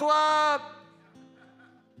to the club.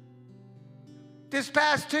 This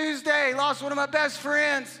past Tuesday, lost one of my best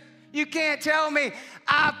friends. You can't tell me.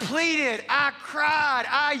 I pleaded, I cried,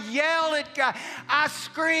 I yelled at God, I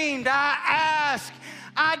screamed, I asked,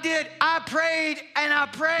 I prayed and I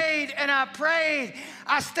prayed and I prayed.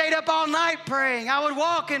 I stayed up all night praying. I would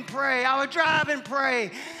walk and pray. I would drive and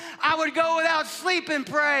pray. I would go without sleep and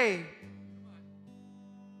pray.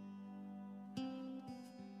 A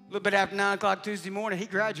little bit after 9 o'clock Tuesday morning, he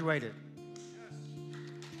graduated.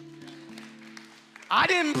 I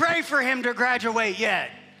didn't pray for him to graduate yet.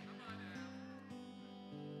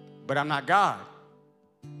 But I'm not God.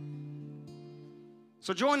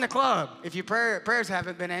 So join the club if your prayers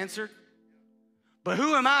haven't been answered. But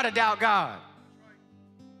who am I to doubt God?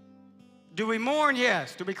 Do we mourn?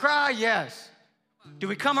 Yes. Do we cry? Yes. Do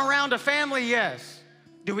we come around a family? Yes.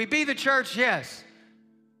 Do we be the church? Yes.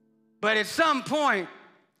 But at some point,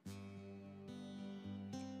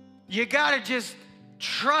 you got to just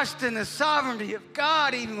trust in the sovereignty of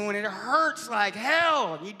God even when it hurts like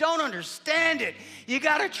hell and you don't understand it. You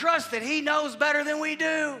got to trust that he knows better than we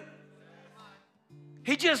do.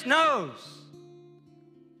 He just knows.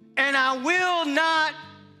 And I will not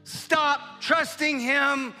stop trusting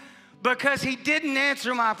him because he didn't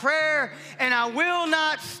answer my prayer. And I will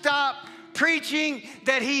not stop preaching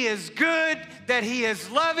that he is good, that he is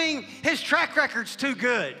loving. His track record's too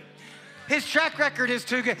good. His track record is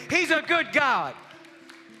too good. He's a good God.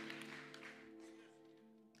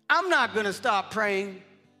 I'm not going to stop praying.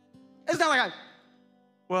 It's not like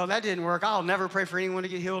well, that didn't work. I'll never pray for anyone to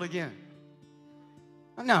get healed again.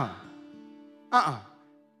 No.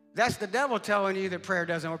 That's the devil telling you that prayer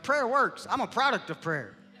doesn't work. Prayer works. I'm a product of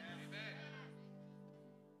prayer.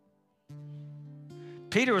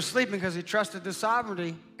 Peter was sleeping because he trusted the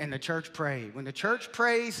sovereignty, and the church prayed. When the church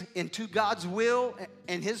prays into God's will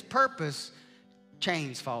and his purpose,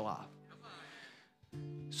 chains fall off.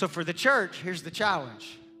 So for the church, here's the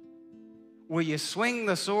challenge. Will you swing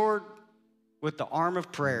the sword with the arm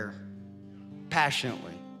of prayer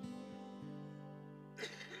passionately?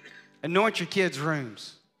 Anoint your kids'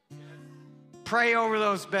 rooms. Pray over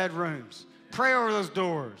those bedrooms. Pray over those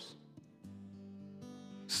doors.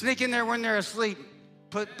 Sneak in there when they're asleep.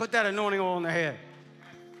 Put that anointing oil on their head.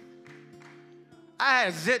 I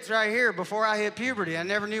had zits right here before I hit puberty. I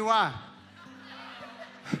never knew why.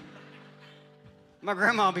 My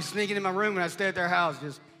grandma would be sneaking in my room when I stay at their house,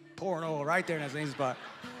 just pouring oil right there in that same spot.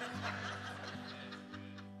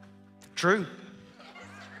 True.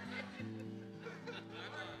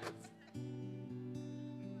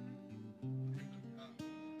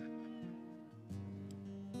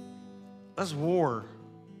 Let's war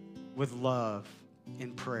with love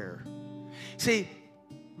in prayer. See,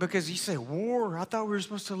 because you say, war, I thought we were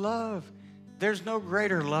supposed to love. There's no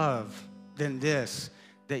greater love than this,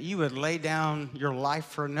 that you would lay down your life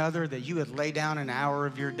for another, that you would lay down an hour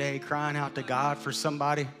of your day crying out to God for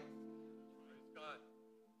somebody.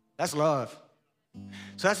 That's love.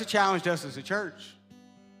 So that's a challenge to us as a church.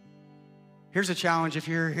 Here's a challenge if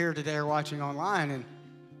you're here today or watching online,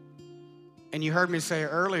 and you heard me say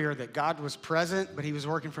earlier that God was present, but he was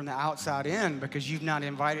working from the outside in because you've not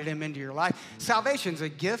invited him into your life. Salvation's a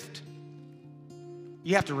gift.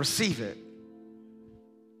 You have to receive it.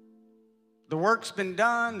 The work's been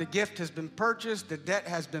done, the gift has been purchased, the debt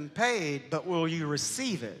has been paid, but will you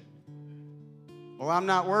receive it? Well, I'm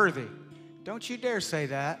not worthy. Don't you dare say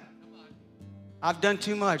that. I've done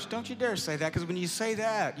too much. Don't you dare say that, because when you say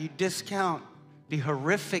that, you discount the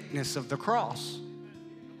horrificness of the cross.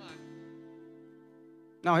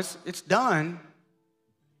 No, it's done.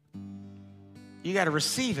 You got to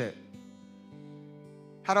receive it.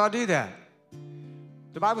 How do I do that?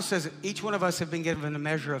 The Bible says that each one of us have been given a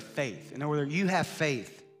measure of faith. In other words, you have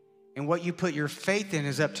faith, and what you put your faith in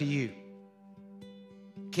is up to you.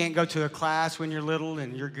 You can't go to a class when you're little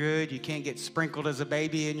and you're good. You can't get sprinkled as a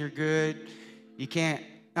baby and you're good. You can't,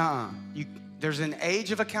 there's an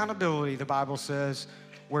age of accountability, the Bible says,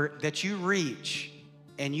 that you reach,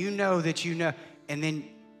 and you know that you know, and then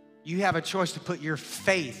you have a choice to put your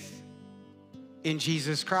faith in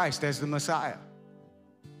Jesus Christ as the Messiah.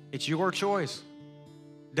 It's your choice.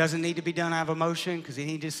 Doesn't need to be done out of emotion, because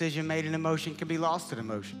any decision made in emotion can be lost in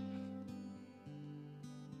emotion.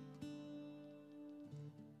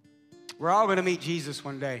 We're all going to meet Jesus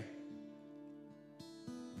one day.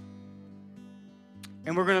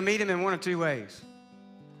 And we're going to meet him in one of two ways.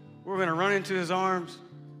 We're going to run into his arms.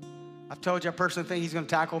 I've told you I personally think he's going to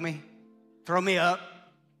tackle me, throw me up.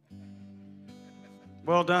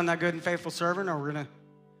 Well done, thy good and faithful servant. Or we're going to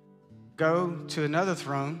go to another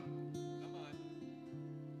throne.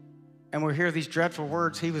 And we'll hear these dreadful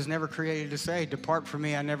words he was never created to say. Depart from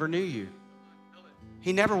me, I never knew you.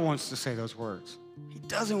 He never wants to say those words. He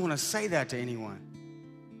doesn't want to say that to anyone.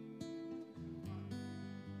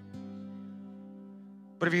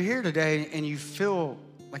 But if you're here today and you feel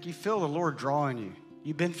the Lord drawing you,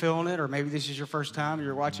 you've been feeling it, or maybe this is your first time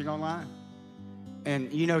you're watching online,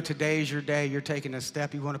 and you know today is your day, you're taking a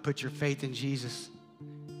step, you want to put your faith in Jesus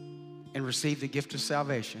and receive the gift of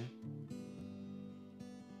salvation,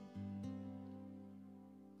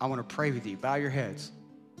 I want to pray with you. Bow your heads.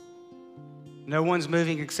 No one's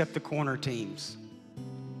moving except the corner teams.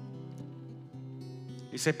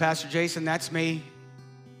 You say, Pastor Jason, that's me.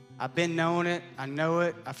 I've been knowing it. I know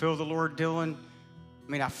it. I feel the Lord doing.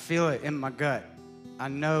 I feel it in my gut. I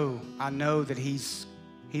know that he's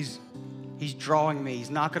drawing me. He's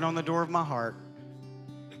knocking on the door of my heart.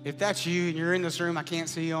 If that's you and you're in this room, I can't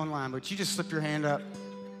see you online, but you just slip your hand up.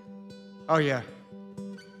 Oh, yeah.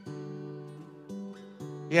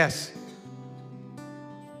 Yes.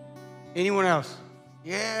 Anyone else?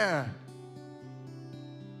 Yeah.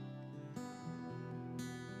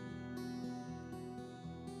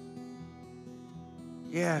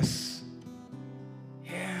 Yes.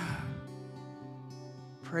 Yeah.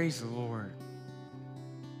 Praise the Lord.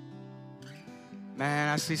 Man,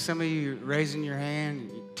 I see some of you raising your hand.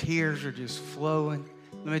 Tears are just flowing.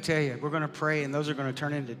 Let me tell you, we're going to pray, and those are going to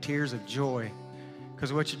turn into tears of joy.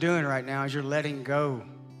 Because what you're doing right now is you're letting go,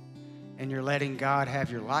 and you're letting God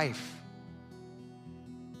have your life.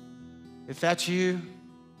 If that's you,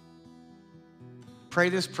 pray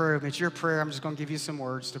this prayer. If it's your prayer, I'm just going to give you some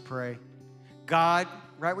words to pray. God,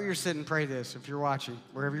 right where you're sitting, pray this. If you're watching,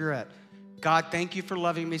 wherever you're at. God, thank you for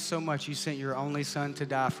loving me so much. You sent your only son to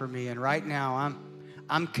die for me. And right now,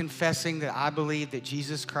 I'm confessing that I believe that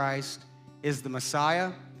Jesus Christ is the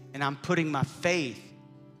Messiah, and I'm putting my faith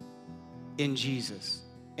in Jesus,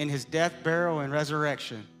 in his death, burial, and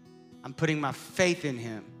resurrection. I'm putting my faith in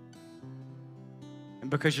him. And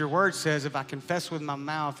because your word says, if I confess with my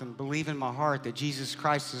mouth and believe in my heart that Jesus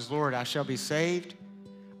Christ is Lord, I shall be saved,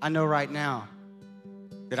 I know right now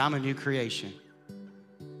that I'm a new creation.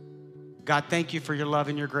 God, thank you for your love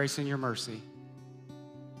and your grace and your mercy.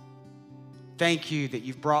 Thank you that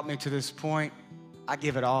you've brought me to this point. I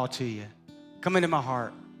give it all to you. Come into my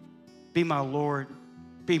heart. Be my Lord.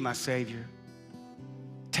 Be my Savior.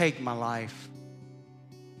 Take my life.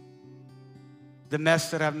 The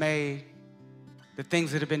mess that I've made, the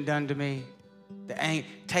things that have been done to me,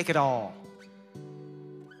 take it all.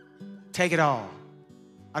 Take it all.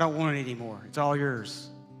 I don't want it anymore. It's all yours.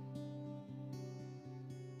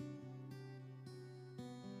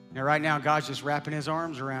 Now, right now, God's just wrapping his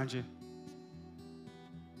arms around you.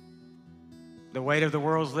 The weight of the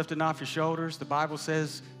world is lifting off your shoulders. The Bible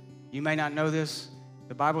says, you may not know this,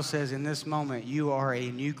 the Bible says in this moment, you are a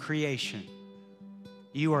new creation.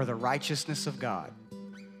 You are the righteousness of God.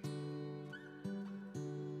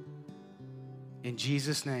 In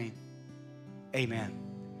Jesus' name, amen.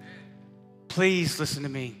 Please listen to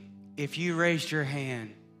me. If you raised your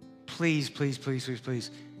hand, please, please, please, please,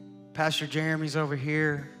 please. Pastor Jeremy's over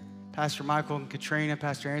here. Pastor Michael and Katrina.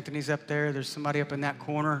 Pastor Anthony's up there. There's somebody up in that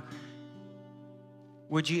corner.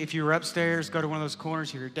 Would you, if you were upstairs, go to one of those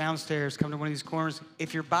corners. If you're downstairs, come to one of these corners.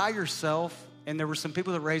 If you're by yourself, and there were some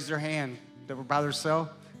people that raised their hand that were by themselves,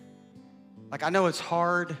 like I know it's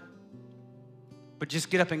hard, but just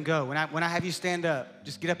get up and go. When I have you stand up,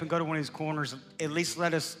 just get up and go to one of these corners. At least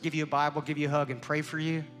let us give you a Bible, give you a hug, and pray for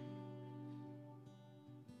you.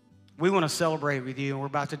 We want to celebrate with you, and we're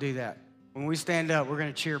about to do that. When we stand up, we're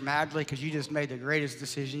going to cheer madly because you just made the greatest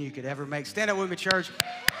decision you could ever make. Stand up with me, church.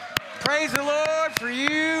 Praise the Lord for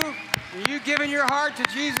you and you giving your heart to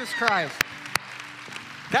Jesus Christ.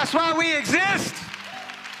 That's why we exist.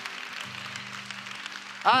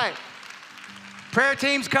 All right. Prayer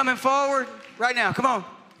team's coming forward right now. Come on.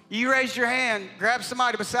 You raised your hand. Grab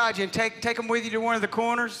somebody beside you and take them with you to one of the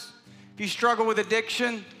corners. If you struggle with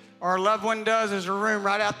addiction or a loved one does, there's a room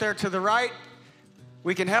right out there to the right.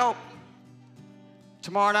 We can help.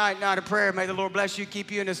 Tomorrow night of prayer, may the Lord bless you, keep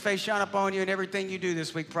you, and his face shine upon you, and everything you do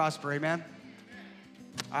this week prosper. Amen.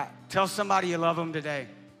 All right. Tell somebody you love them today.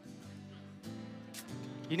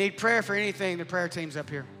 You need prayer for anything, the prayer team's up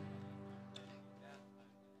here.